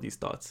cheating are all these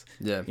thoughts.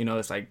 Yeah.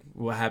 It's like,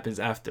 what happens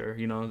after,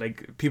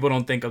 like, people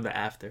don't think of the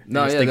after. They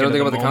don't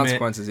think about the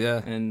consequences,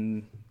 yeah.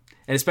 And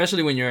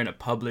especially when you're in a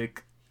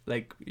public,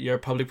 like, you're a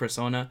public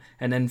persona,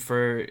 and then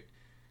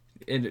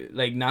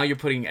like, now you're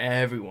putting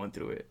everyone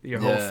through it. Your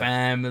whole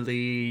family,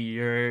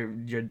 your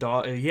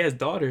daughter. He has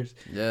daughters.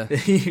 Yeah.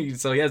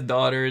 So he has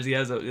daughters. He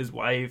has his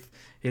wife,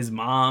 his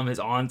mom, his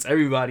aunts.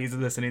 Everybody's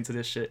listening to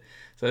this shit.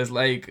 So it's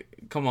like,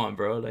 come on,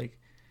 bro. Like,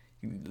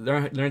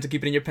 learn to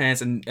keep it in your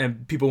pants,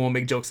 and people won't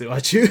make jokes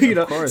about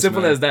you. Of course,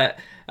 simple as that.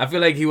 I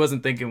feel like he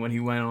wasn't thinking when he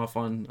went off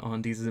on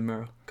Deezus and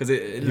Mero, because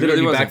it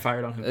literally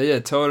backfired on him. Yeah,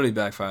 totally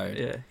backfired.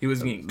 Yeah, he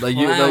was being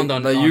clowned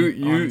on social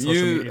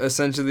media.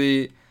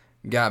 Essentially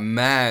got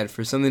mad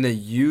for something that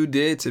you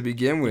did to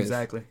begin with.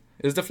 Exactly.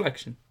 It's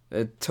deflection.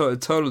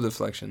 Total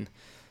deflection.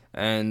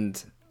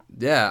 And,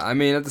 yeah, I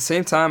mean, at the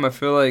same time, I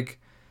feel like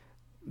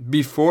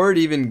before it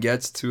even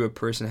gets to a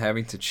person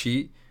having to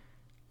cheat,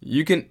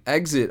 you can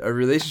exit a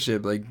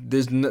relationship. Like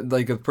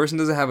like a person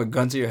doesn't have a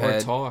gun to your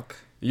head. Or talk.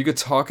 You could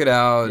talk it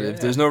out. Yeah. If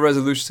there's no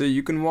resolution to it,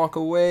 you can walk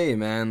away,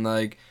 man.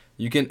 Like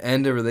you can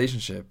end a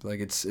relationship. Like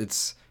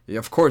it's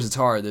of course it's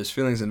hard. There's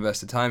feelings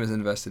invested, time is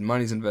invested,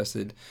 money's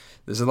invested.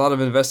 There's a lot of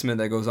investment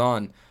that goes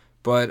on,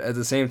 but at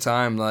the same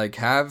time, like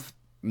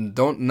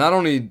not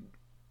only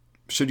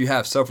should you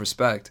have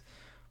self-respect,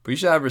 but you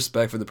should have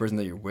respect for the person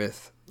that you're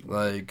with.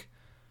 Like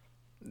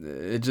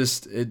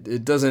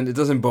it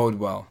doesn't bode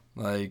well.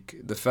 Like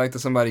the fact that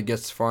somebody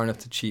gets far enough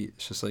to cheat,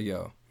 it's just like,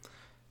 yo,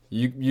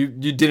 you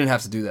didn't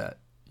have to do that.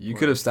 You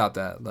could have stopped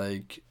that.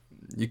 Like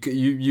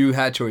you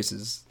had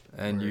choices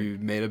and you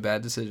made a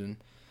bad decision,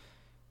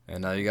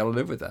 and now you got to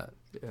live with that.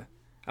 Yeah,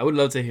 I would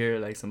love to hear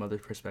like some other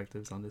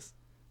perspectives on this.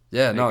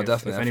 Yeah, like, no,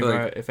 definitely.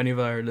 If any of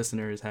our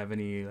listeners have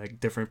any like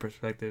different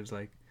perspectives,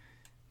 like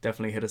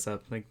definitely hit us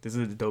up. Like this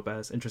is a dope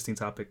ass, interesting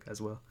topic as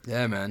well.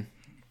 Yeah, man.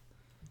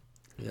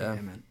 Yeah,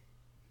 man.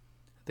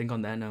 I think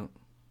on that note,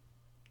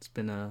 it's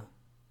been a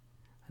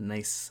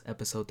nice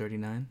episode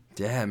 39.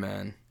 Yeah,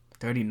 man.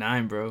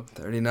 39, bro.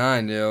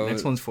 39, yo.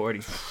 Next one's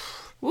 40.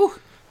 Woo.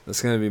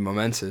 That's gonna be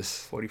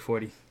momentous.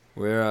 40.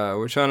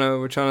 We're trying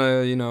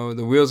to, you know,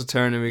 the wheels are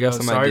turning. We got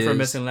some sorry ideas. for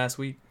missing last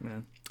week,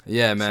 man.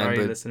 Yeah, man. Sorry,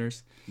 but,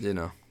 listeners. You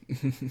know.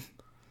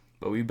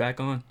 But we back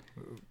on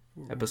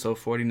episode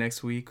 40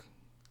 next week,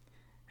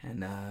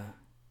 and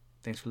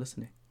thanks for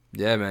listening.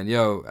 Yeah, man.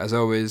 Yo, as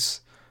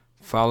always,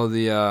 follow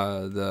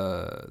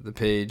the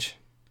page.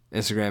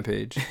 Instagram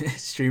page.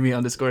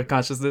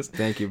 Streamy_consciousness.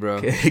 Thank you,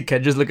 bro.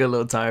 Kendra's looking a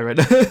little tired right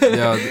now.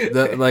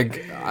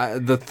 Yo,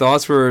 the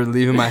thoughts were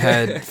leaving my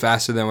head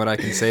faster than what I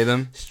can say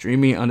them.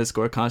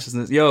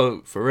 Streamy_consciousness.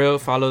 Yo, for real,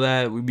 follow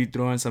that. We be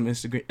throwing some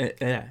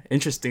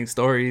interesting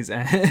stories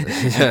and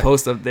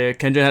posts up there.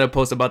 Kendra had a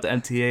post about the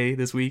MTA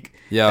this week.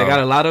 Yo, I got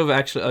a lot of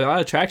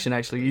traction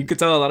actually. You could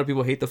tell a lot of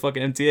people hate the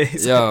fucking MTA.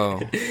 So.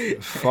 Yo,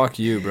 fuck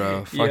you,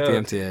 bro. Fuck the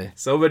MTA.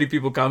 So many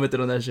people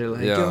commented on that shit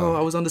like, yo, I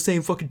was on the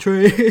same fucking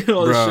train.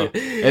 All bro. Shit.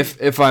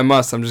 If I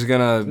must, I'm just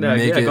gonna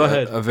make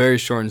it a very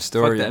shortened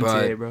story. Fuck the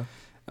MTA, bro.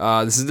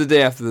 This is the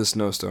day after the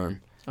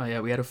snowstorm. Oh yeah,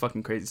 we had a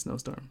fucking crazy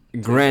snowstorm.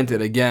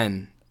 Granted,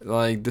 again,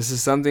 like this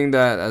is something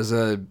that as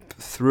a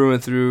through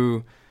and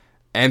through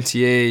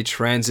MTA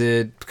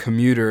transit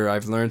commuter,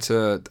 I've learned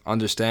to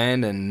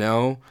understand and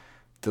know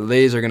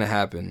delays are gonna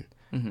happen.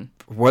 Mm-hmm.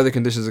 Weather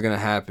conditions are gonna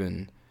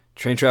happen.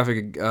 Train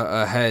traffic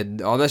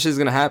ahead, all that shit is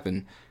gonna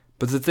happen.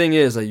 But the thing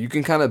is, like, you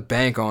can kind of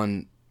bank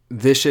on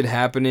this shit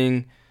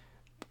happening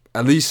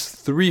at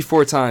least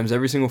 3-4 times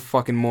every single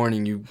fucking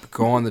morning. You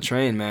go on the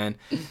train, man,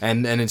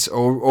 and it's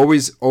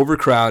always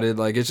overcrowded.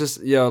 Like, it's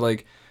just, yo,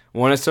 like,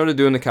 when I started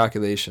doing the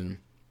calculation,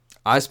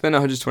 I spend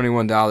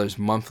 $121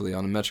 monthly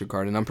on a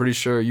MetroCard, and I'm pretty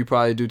sure you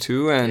probably do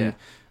too, and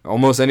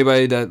almost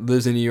anybody that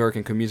lives in New York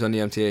and commutes on the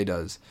MTA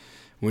does.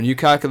 When you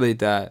calculate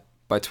that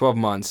by 12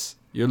 months,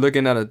 you're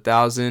looking at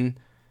 $1,000.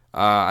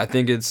 I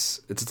think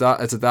it's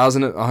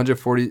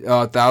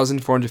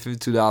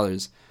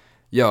 $1,452.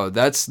 Yo,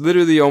 that's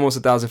literally almost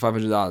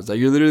 $1,500. Like,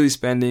 you're literally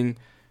spending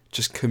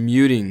just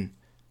commuting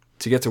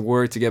to get to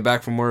work, to get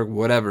back from work,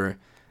 whatever.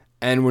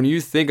 And when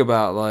you think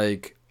about,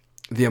 like,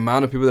 the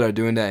amount of people that are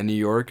doing that in New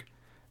York,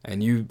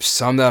 and you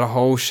sum that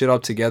whole shit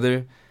up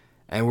together,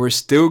 and we're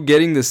still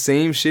getting the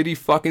same shitty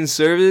fucking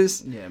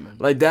service, yeah, man.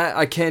 Like, that,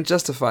 I can't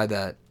justify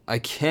that. I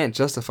can't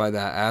justify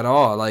that at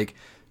all. Like,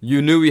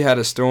 you knew we had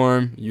a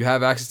storm. You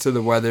have access to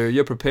the weather.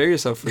 You prepare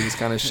yourself for this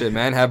kind of shit,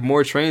 man. Have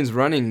more trains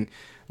running.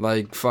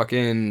 Like,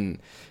 fucking,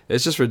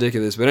 it's just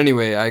ridiculous. But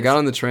anyway, I got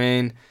on the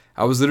train.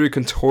 I was literally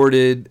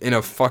contorted in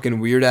a fucking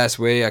weird ass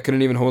way. I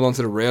couldn't even hold on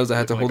to the rails. I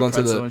had to hold on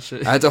to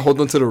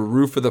the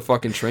roof of the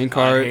fucking train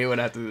cart. I hate when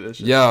I have to do this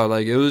shit. Yeah,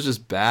 like, it was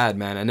just bad,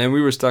 man. And then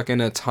we were stuck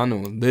in a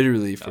tunnel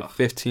literally for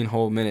 15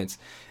 whole minutes.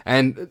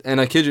 And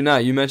I kid you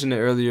not, you mentioned it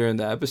earlier in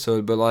the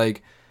episode, but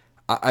like,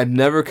 I've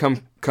never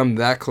come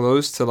that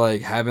close to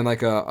like having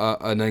like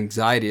an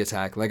anxiety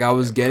attack. Like, I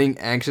was getting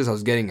anxious. I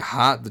was getting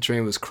hot. The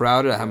train was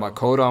crowded. I had my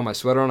coat on, my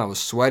sweater on. I was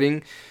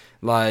sweating.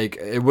 Like,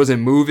 it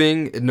wasn't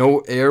moving. No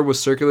air was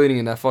circulating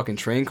in that fucking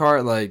train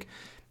cart. Like,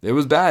 it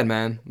was bad,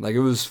 man. Like, it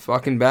was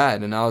fucking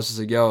bad. And I was just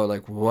like, yo,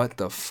 like, what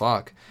the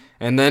fuck?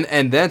 And then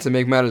to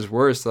make matters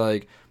worse,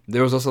 like,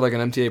 there was also like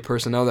an MTA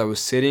personnel that was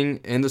sitting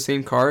in the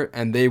same cart,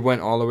 and they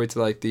went all the way to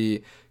like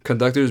the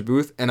conductor's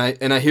booth, and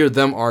I hear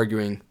them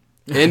arguing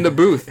in the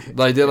booth.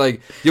 Like, they're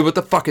like, yo, what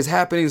the fuck is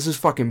happening? This is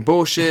fucking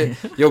bullshit.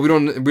 Yo, we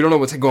don't know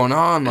what's going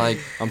on. Like,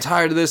 I'm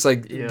tired of this.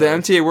 Like, the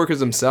MTA workers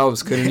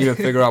themselves couldn't even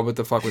figure out what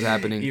the fuck was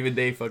happening. Even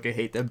they fucking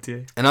hate the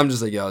MTA. And I'm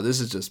just like, yo, this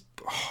is just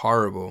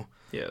horrible.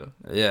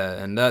 Yeah,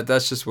 and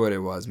that's just what it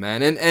was,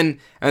 man. And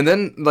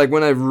then, like,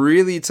 when I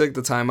really took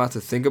the time out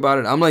to think about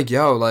it, I'm like,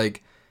 yo,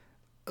 like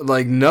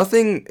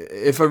nothing,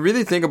 if I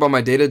really think about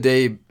my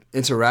day-to-day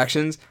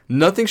interactions,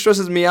 nothing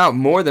stresses me out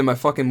more than my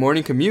fucking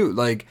morning commute.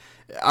 Like,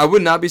 I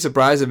would not be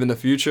surprised if in the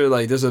future,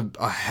 like, there's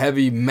a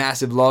heavy,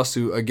 massive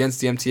lawsuit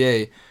against the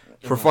MTA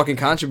for fucking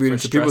contributing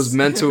to people's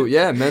mental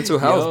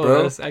health,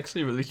 bro. That's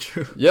actually really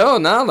true. You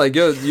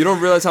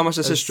don't realize how much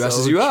this shit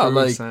stresses you out.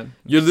 Like,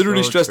 you're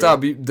literally stressed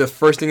out the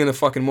first thing in the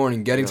fucking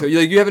morning, getting to,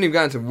 like, you haven't even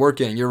gotten to work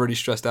yet, and you're already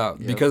stressed out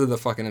because of the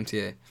fucking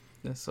MTA.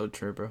 That's so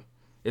true, bro.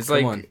 It's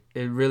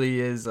it really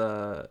is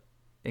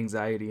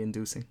anxiety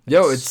inducing.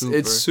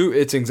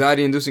 It's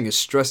anxiety inducing. It's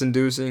stress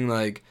inducing.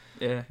 Like,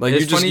 yeah, like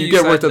you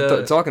get worked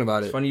up talking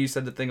about it. It's funny you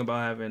said the thing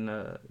about having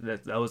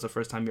that was the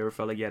first time you ever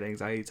felt like you had an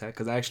anxiety attack,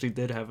 because I actually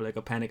did have like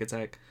a panic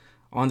attack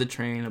on the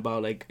train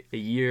about like a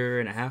year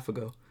and a half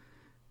ago.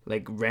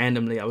 Like,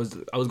 randomly, I was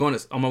going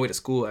on my way to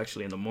school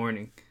actually in the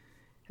morning,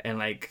 and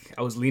like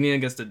I was leaning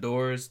against the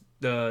doors,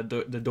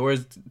 the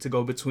doors to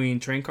go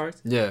between train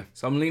cars. Yeah.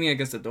 So I'm leaning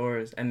against the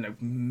doors, and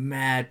like,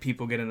 mad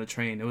people get in the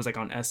train. It was like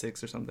on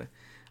Essex or something.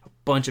 A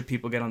bunch of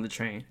people get on the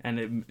train,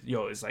 and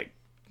it's like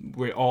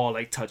we're all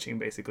like touching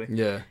basically.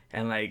 Yeah.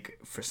 And like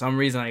for some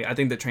reason, like, I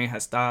think the train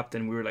had stopped,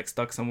 and we were like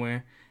stuck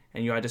somewhere.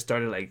 And I just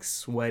started like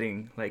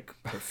sweating like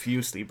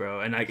profusely,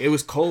 bro. And like it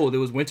was cold, it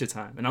was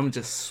wintertime, and I'm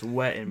just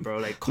sweating, bro,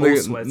 like cold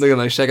sweats. Looking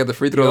like Shaq at the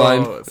free throw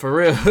line. For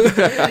real.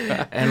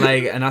 and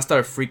I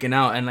started freaking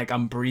out, and like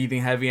I'm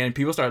breathing heavy, and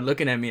people started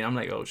looking at me, and I'm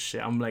like, oh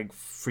shit, I'm like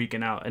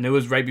freaking out. And it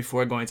was right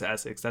before going to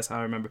Essex. That's how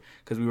I remember,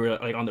 because we were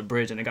like on the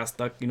bridge, and it got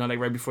stuck, like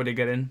right before they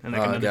get in, and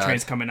like another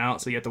train's coming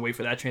out, so you have to wait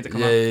for that train to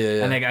come out.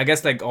 Yeah. And like I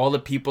guess like all the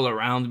people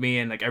around me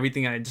and like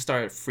everything, I just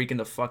started freaking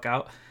the fuck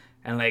out.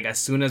 And like as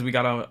soon as we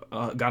got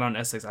on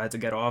Essex, I had to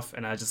get off,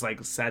 and I just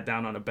like sat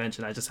down on a bench,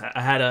 and I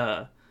had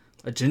a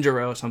ginger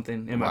ale or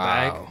something in my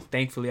bag.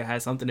 Thankfully, I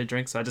had something to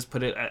drink, so I just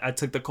put it. I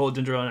took the cold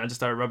ginger ale and I just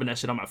started rubbing that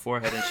shit on my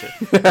forehead and shit.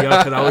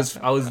 Because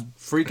I was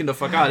freaking the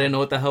fuck out. I didn't know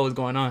what the hell was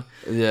going on.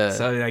 Yeah.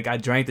 So like I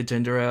drank the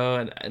ginger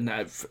ale, and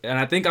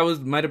I think I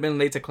might have been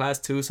late to class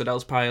too, so that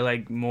was probably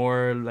like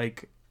more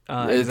like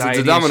anxiety. It's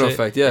a domino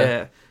effect,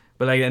 yeah.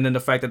 But like, and then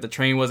the fact that the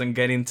train wasn't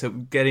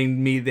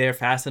getting me there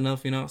fast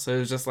enough, so it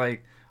was just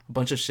like a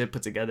bunch of shit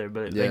put together.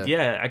 But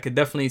I could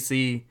definitely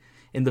see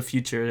in the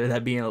future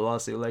that being a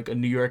lawsuit, like a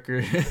New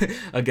Yorker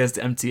against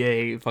the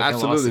MTA fucking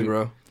absolutely lawsuit.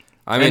 Bro.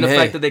 And the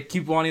fact that they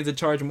keep wanting to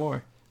charge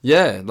more.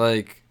 Yeah,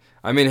 like,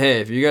 I mean,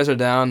 hey, if you guys are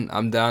down,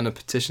 I'm down to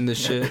petition this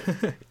shit.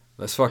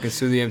 Let's fucking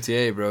sue the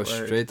MTA, bro. Word.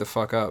 Straight the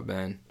fuck up,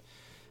 man.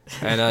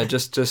 And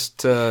just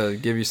to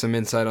give you some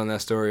insight on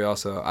that story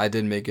also, I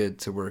did make it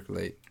to work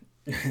late.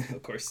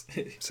 Of course.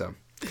 So,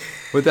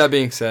 with that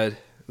being said,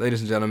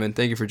 ladies and gentlemen,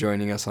 thank you for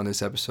joining us on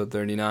this episode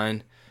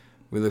 39.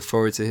 We look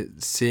forward to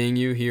seeing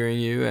you, hearing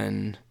you,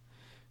 and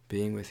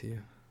being with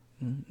you.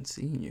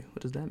 Seeing you?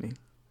 What does that mean?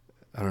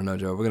 I don't know,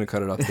 Joe. We're going to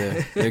cut it off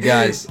there. Hey,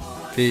 guys.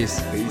 Peace.